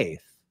it's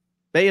faith.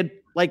 They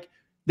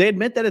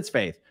admit that it's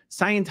faith.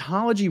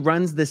 Scientology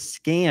runs this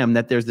scam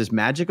that there's this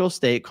magical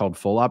state called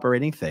full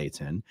operating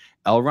thetan.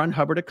 L. Ron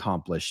Hubbard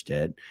accomplished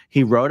it.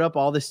 He wrote up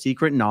all the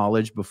secret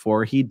knowledge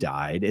before he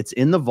died. It's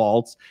in the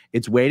vaults.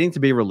 It's waiting to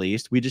be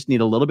released. We just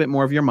need a little bit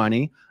more of your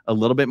money, a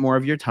little bit more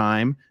of your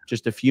time,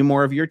 just a few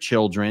more of your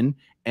children,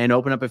 and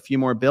open up a few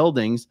more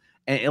buildings.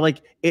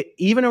 And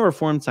even a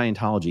reformed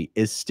Scientology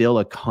is still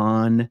a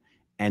con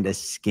and a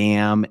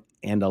scam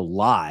and a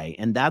lie.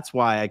 And that's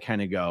why I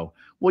kind of go,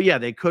 well, yeah,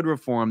 they could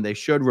reform. They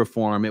should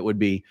reform. It would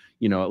be,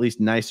 at least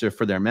nicer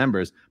for their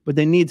members, but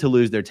they need to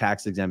lose their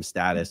tax exempt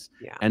status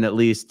and at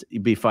least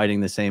be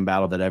fighting the same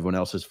battle that everyone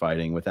else is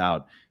fighting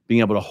without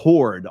being able to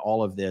hoard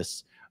all of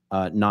this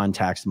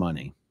non-tax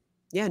money.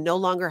 Yeah, no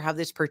longer have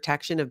this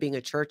protection of being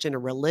a church and a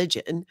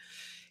religion.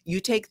 You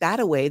take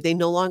that away, they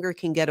no longer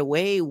can get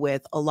away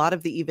with a lot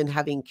of the even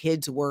having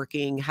kids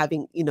working,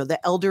 having, the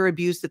elder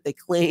abuse that they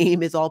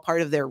claim is all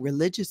part of their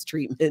religious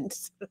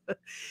treatments.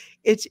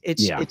 It's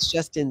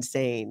just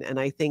insane. And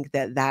I think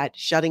that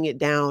shutting it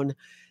down,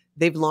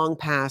 they've long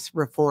past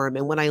reform.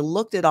 And when I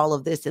looked at all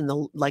of this in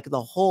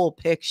the whole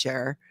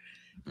picture,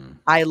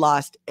 I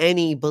lost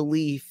any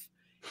belief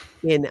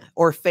in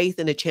or faith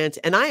in a chance.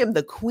 And I am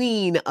the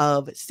queen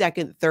of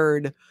second,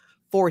 third,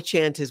 fourth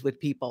chances with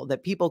people,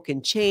 that people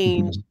can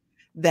change,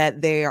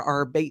 that there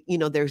are,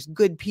 there's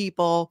good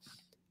people.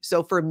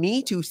 So for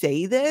me to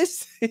say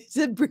this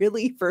is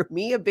really, for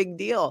me, a big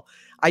deal.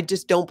 I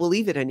just don't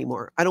believe it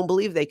anymore. I don't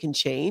believe they can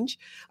change.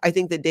 I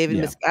think that David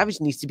Miscavige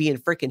needs to be in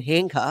freaking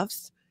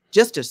handcuffs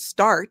just to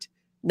start,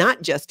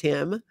 not just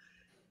him.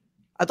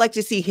 I'd like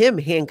to see him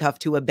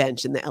handcuffed to a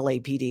bench in the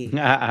LAPD.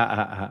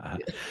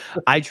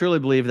 I truly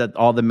believe that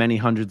all the many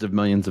hundreds of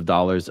millions of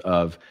dollars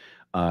of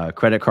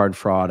credit card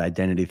fraud,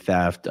 identity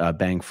theft,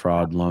 bank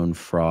fraud, loan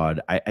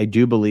fraud, I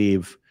do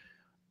believe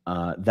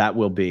that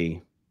will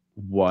be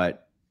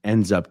what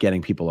ends up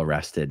getting people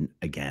arrested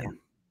again.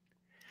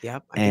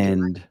 Yep.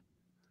 And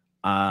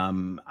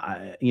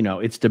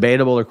it's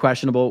debatable or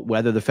questionable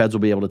whether the feds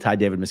will be able to tie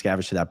David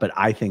Miscavige to that, but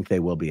I think they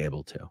will be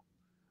able to.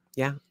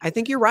 Yeah, I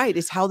think you're right.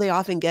 It's how they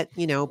often get,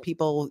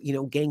 people,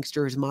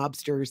 gangsters,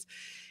 mobsters.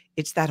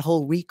 It's that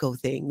whole RICO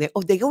thing.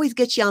 They always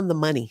get you on the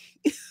money.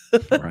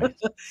 Right.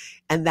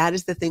 And that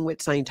is the thing with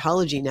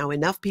Scientology. Now,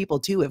 enough people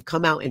too have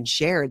come out and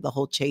shared the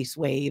whole Chase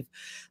wave,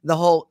 the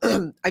whole,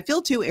 I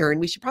feel too, Aaron,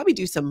 we should probably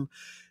do some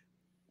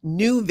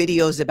new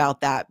videos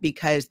about that,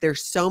 because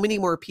there's so many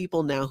more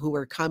people now who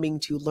are coming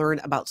to learn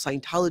about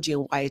Scientology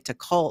and why it's a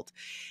cult.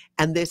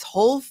 And this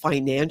whole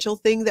financial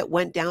thing that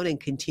went down and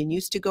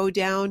continues to go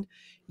down,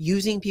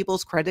 using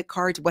people's credit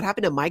cards. What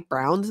happened to Mike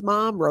Brown's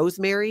mom,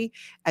 Rosemary,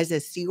 as a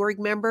Sea Org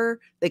member?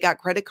 They got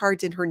credit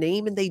cards in her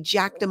name and they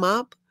jacked them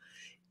up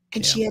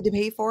and she had to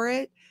pay for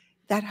it.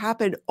 That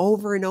happened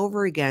over and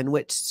over again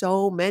with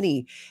so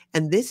many.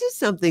 And this is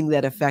something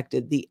that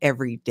affected the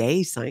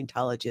everyday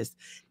Scientologists,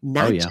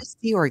 not just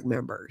Sea Org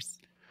members.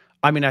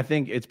 I mean, I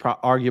think it's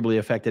arguably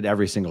affected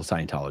every single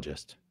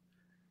Scientologist.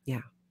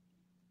 Yeah.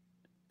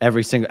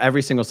 Every single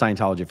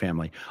Scientology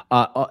family.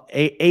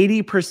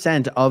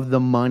 80% of the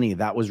money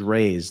that was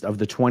raised, of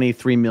the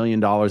 $23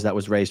 million that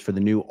was raised for the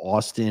new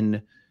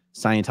Austin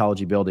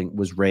Scientology building,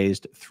 was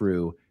raised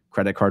through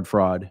credit card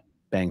fraud,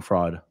 bank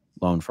fraud,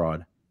 loan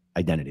fraud,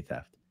 identity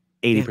theft.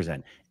 80%. Yeah.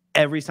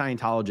 Every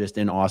Scientologist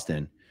in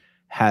Austin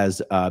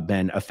has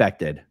been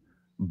affected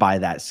by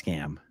that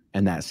scam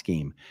and that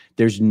scheme.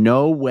 There's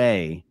no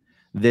way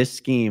this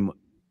scheme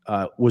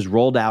was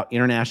rolled out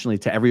internationally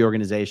to every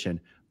organization,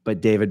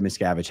 but David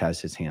Miscavige has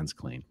his hands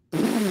clean.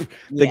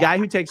 The guy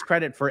who takes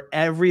credit for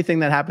everything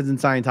that happens in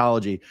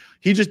Scientology,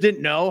 he just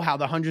didn't know how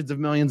the hundreds of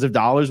millions of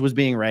dollars was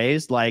being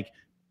raised. Like,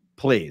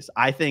 please,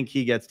 I think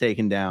he gets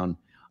taken down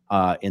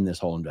in this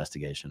whole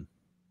investigation.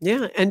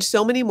 Yeah. And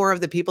so many more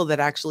of the people that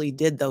actually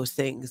did those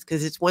things.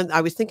 Cause it's one, I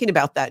was thinking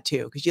about that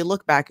too. Cause you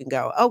look back and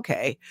go,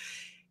 okay,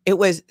 it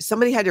was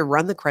somebody had to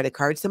run the credit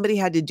card. Somebody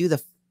had to do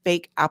the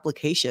fake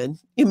application.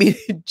 I mean,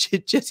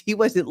 just, he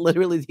wasn't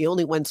literally the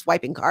only one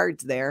swiping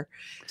cards there.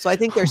 So I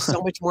think there's so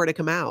much more to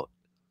come out.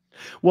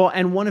 Well,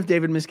 and one of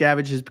David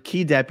Miscavige's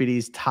key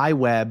deputies, Ty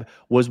Webb,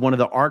 was one of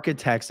the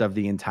architects of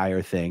the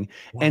entire thing.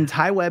 Wow. And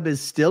Ty Webb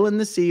is still in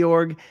the Sea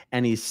Org,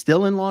 and he's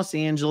still in Los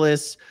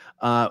Angeles.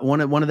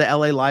 One of the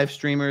LA live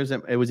streamers,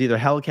 it was either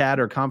Hellcat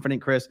or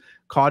Confident Chris,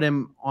 caught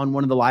him on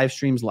one of the live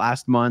streams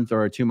last month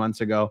or 2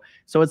 months ago.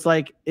 So it's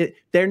like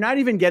they're not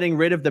even getting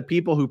rid of the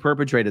people who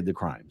perpetrated the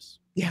crimes.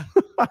 Yeah,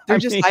 they're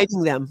just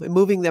hiding them and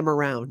moving them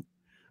around.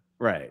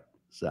 Right.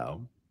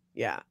 So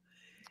yeah.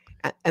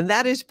 And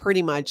that is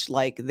pretty much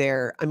like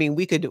I mean,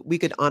 we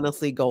could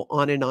honestly go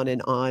on and on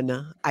and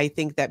on. I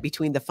think that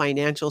between the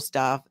financial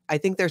stuff, I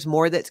think there's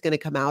more that's going to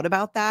come out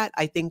about that.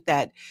 I think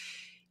that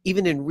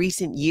even in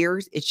recent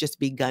years, it's just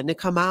begun to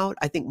come out.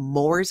 I think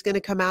more is going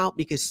to come out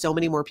because so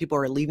many more people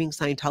are leaving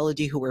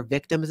Scientology who were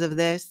victims of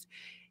this.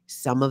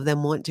 Some of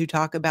them want to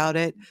talk about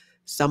it.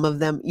 Some of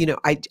them, you know,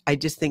 I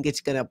just think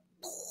it's going to.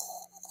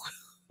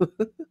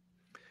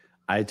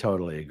 I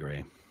totally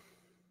agree.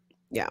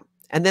 Yeah.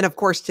 And then, of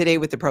course, today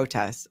with the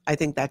protests, I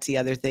think that's the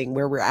other thing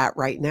where we're at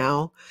right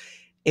now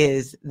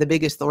is the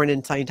biggest thorn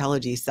in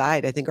Scientology's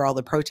side, I think, are all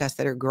the protests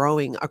that are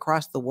growing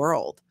across the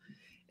world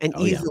and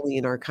easily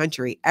in our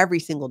country. Every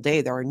single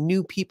day, there are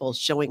new people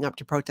showing up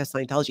to protest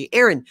Scientology.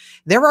 Aaron,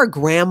 there are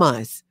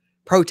grandmas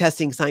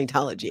protesting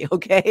Scientology,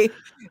 okay?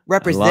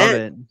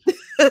 Represent.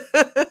 I love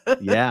it.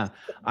 Yeah.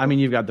 I mean,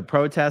 you've got the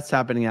protests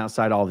happening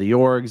outside all the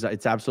orgs.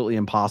 It's absolutely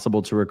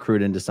impossible to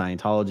recruit into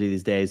Scientology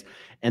these days.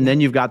 And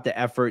then you've got the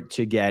effort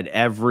to get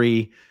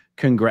every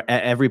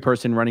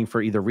person running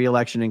for either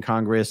re-election in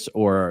Congress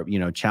or, you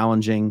know,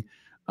 challenging,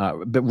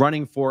 but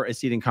running for a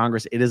seat in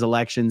Congress. It is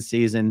election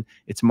season.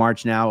 It's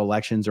March now.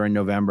 Elections are in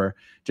November.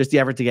 Just the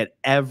effort to get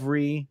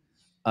every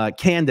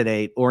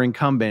candidate or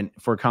incumbent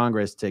for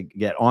Congress to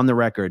get on the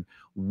record.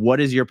 What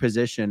is your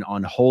position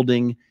on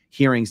holding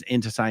hearings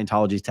into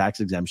Scientology's tax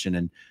exemption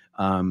and,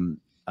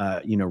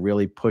 you know,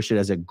 really push it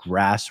as a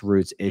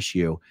grassroots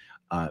issue?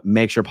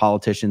 Make sure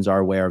politicians are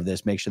aware of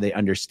this. Make sure they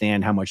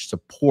understand how much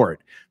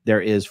support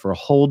there is for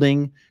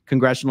holding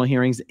congressional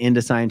hearings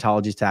into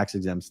Scientology's tax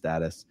exempt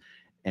status.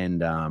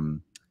 And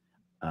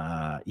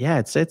yeah,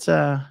 it's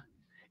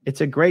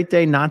a great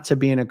day not to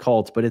be in a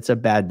cult, but it's a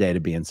bad day to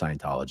be in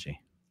Scientology.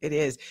 It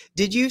is.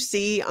 Did you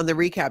see on the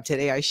recap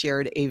today, I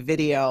shared a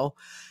video.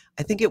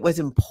 I think it was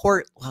in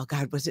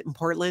was it in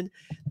Portland?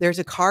 There's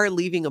a car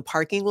leaving a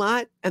parking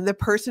lot and the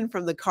person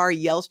from the car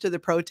yells to the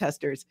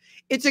protesters,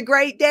 "It's a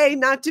great day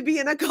not to be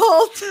in a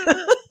cult."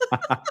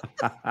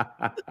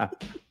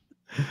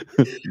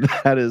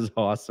 That is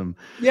awesome.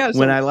 Yeah.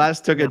 When I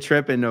last took a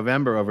trip in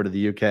November over to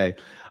the UK,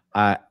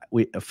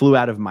 we flew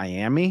out of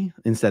Miami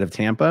instead of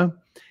Tampa.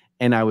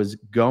 And I was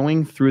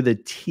going through the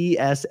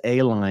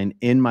TSA line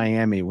in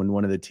Miami when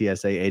one of the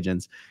TSA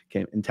agents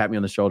came and tapped me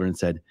on the shoulder and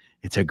said,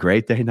 "It's a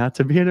great day not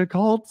to be in a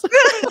cult."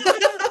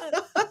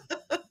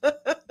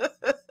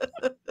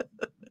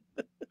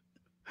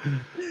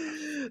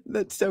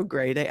 That's so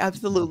great. I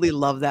absolutely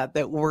love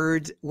that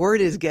word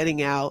is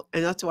getting out.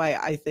 And that's why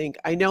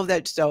I know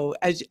that. So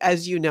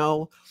as you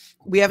know,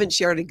 we haven't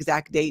shared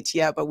exact dates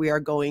yet, but we are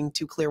going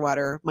to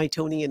Clearwater, my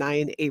Tony and I,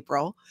 in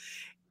April.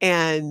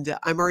 And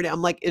I'm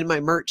like in my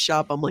merch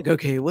shop. I'm like,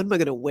 okay, what am I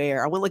going to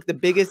wear? I want like the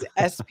biggest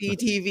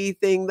SPTV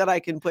thing that I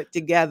can put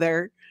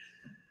together.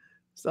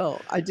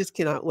 So I just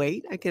cannot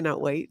wait. I cannot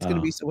wait. It's going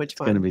to be so much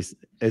fun.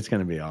 It's going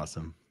to be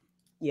awesome.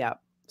 Yeah.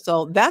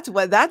 So that's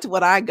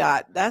what I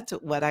got. That's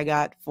what I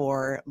got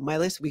for my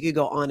list. We could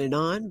go on and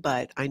on,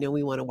 but I know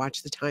we want to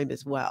watch the time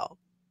as well.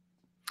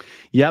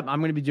 Yep. I'm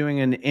going to be doing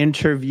an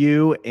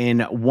interview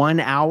in 1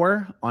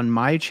 hour on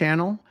my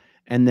channel.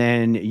 And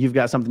then you've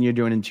got something you're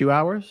doing in 2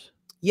 hours.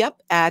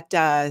 Yep. At,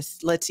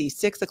 let's see,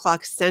 6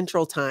 o'clock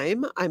Central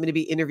Time, I'm going to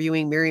be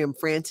interviewing Miriam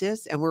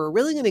Francis, and we're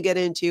really going to get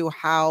into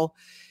how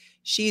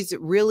she's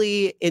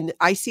really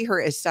I see her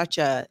as such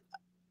a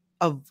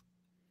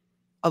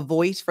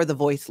voice for the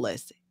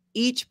voiceless.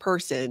 Each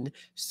person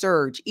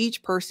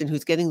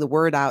who's getting the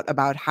word out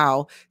about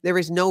how there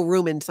is no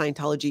room in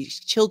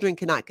Scientology. Children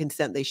cannot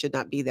consent. They should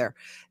not be there.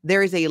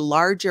 There is a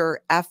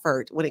larger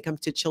effort when it comes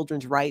to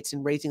children's rights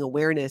and raising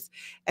awareness.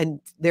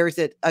 And there's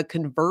a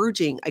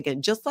converging,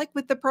 again, just like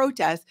with the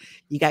protests,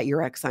 you got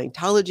your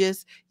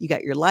ex-Scientologist, you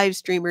got your live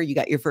streamer, you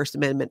got your First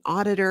Amendment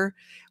auditor.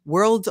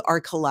 Worlds are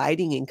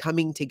colliding and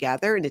coming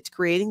together, and it's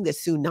creating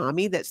this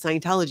tsunami that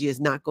Scientology is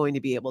not going to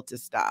be able to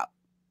stop.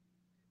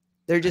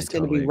 They're just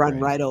going to be run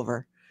right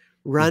over.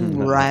 Run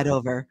right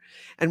over.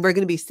 And we're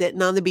going to be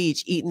sitting on the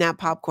beach eating that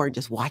popcorn,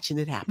 just watching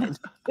it happen.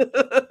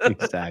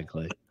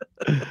 Exactly.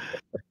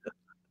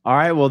 All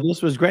right. Well,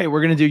 this was great.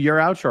 We're going to do your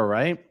outro,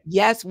 right?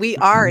 Yes, we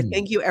are.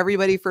 Thank you,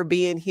 everybody, for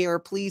being here.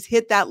 Please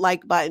hit that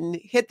like button,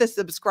 hit the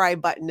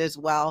subscribe button as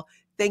well.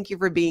 Thank you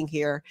for being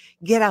here.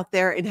 Get out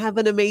there and have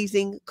an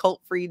amazing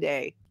cult-free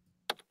day.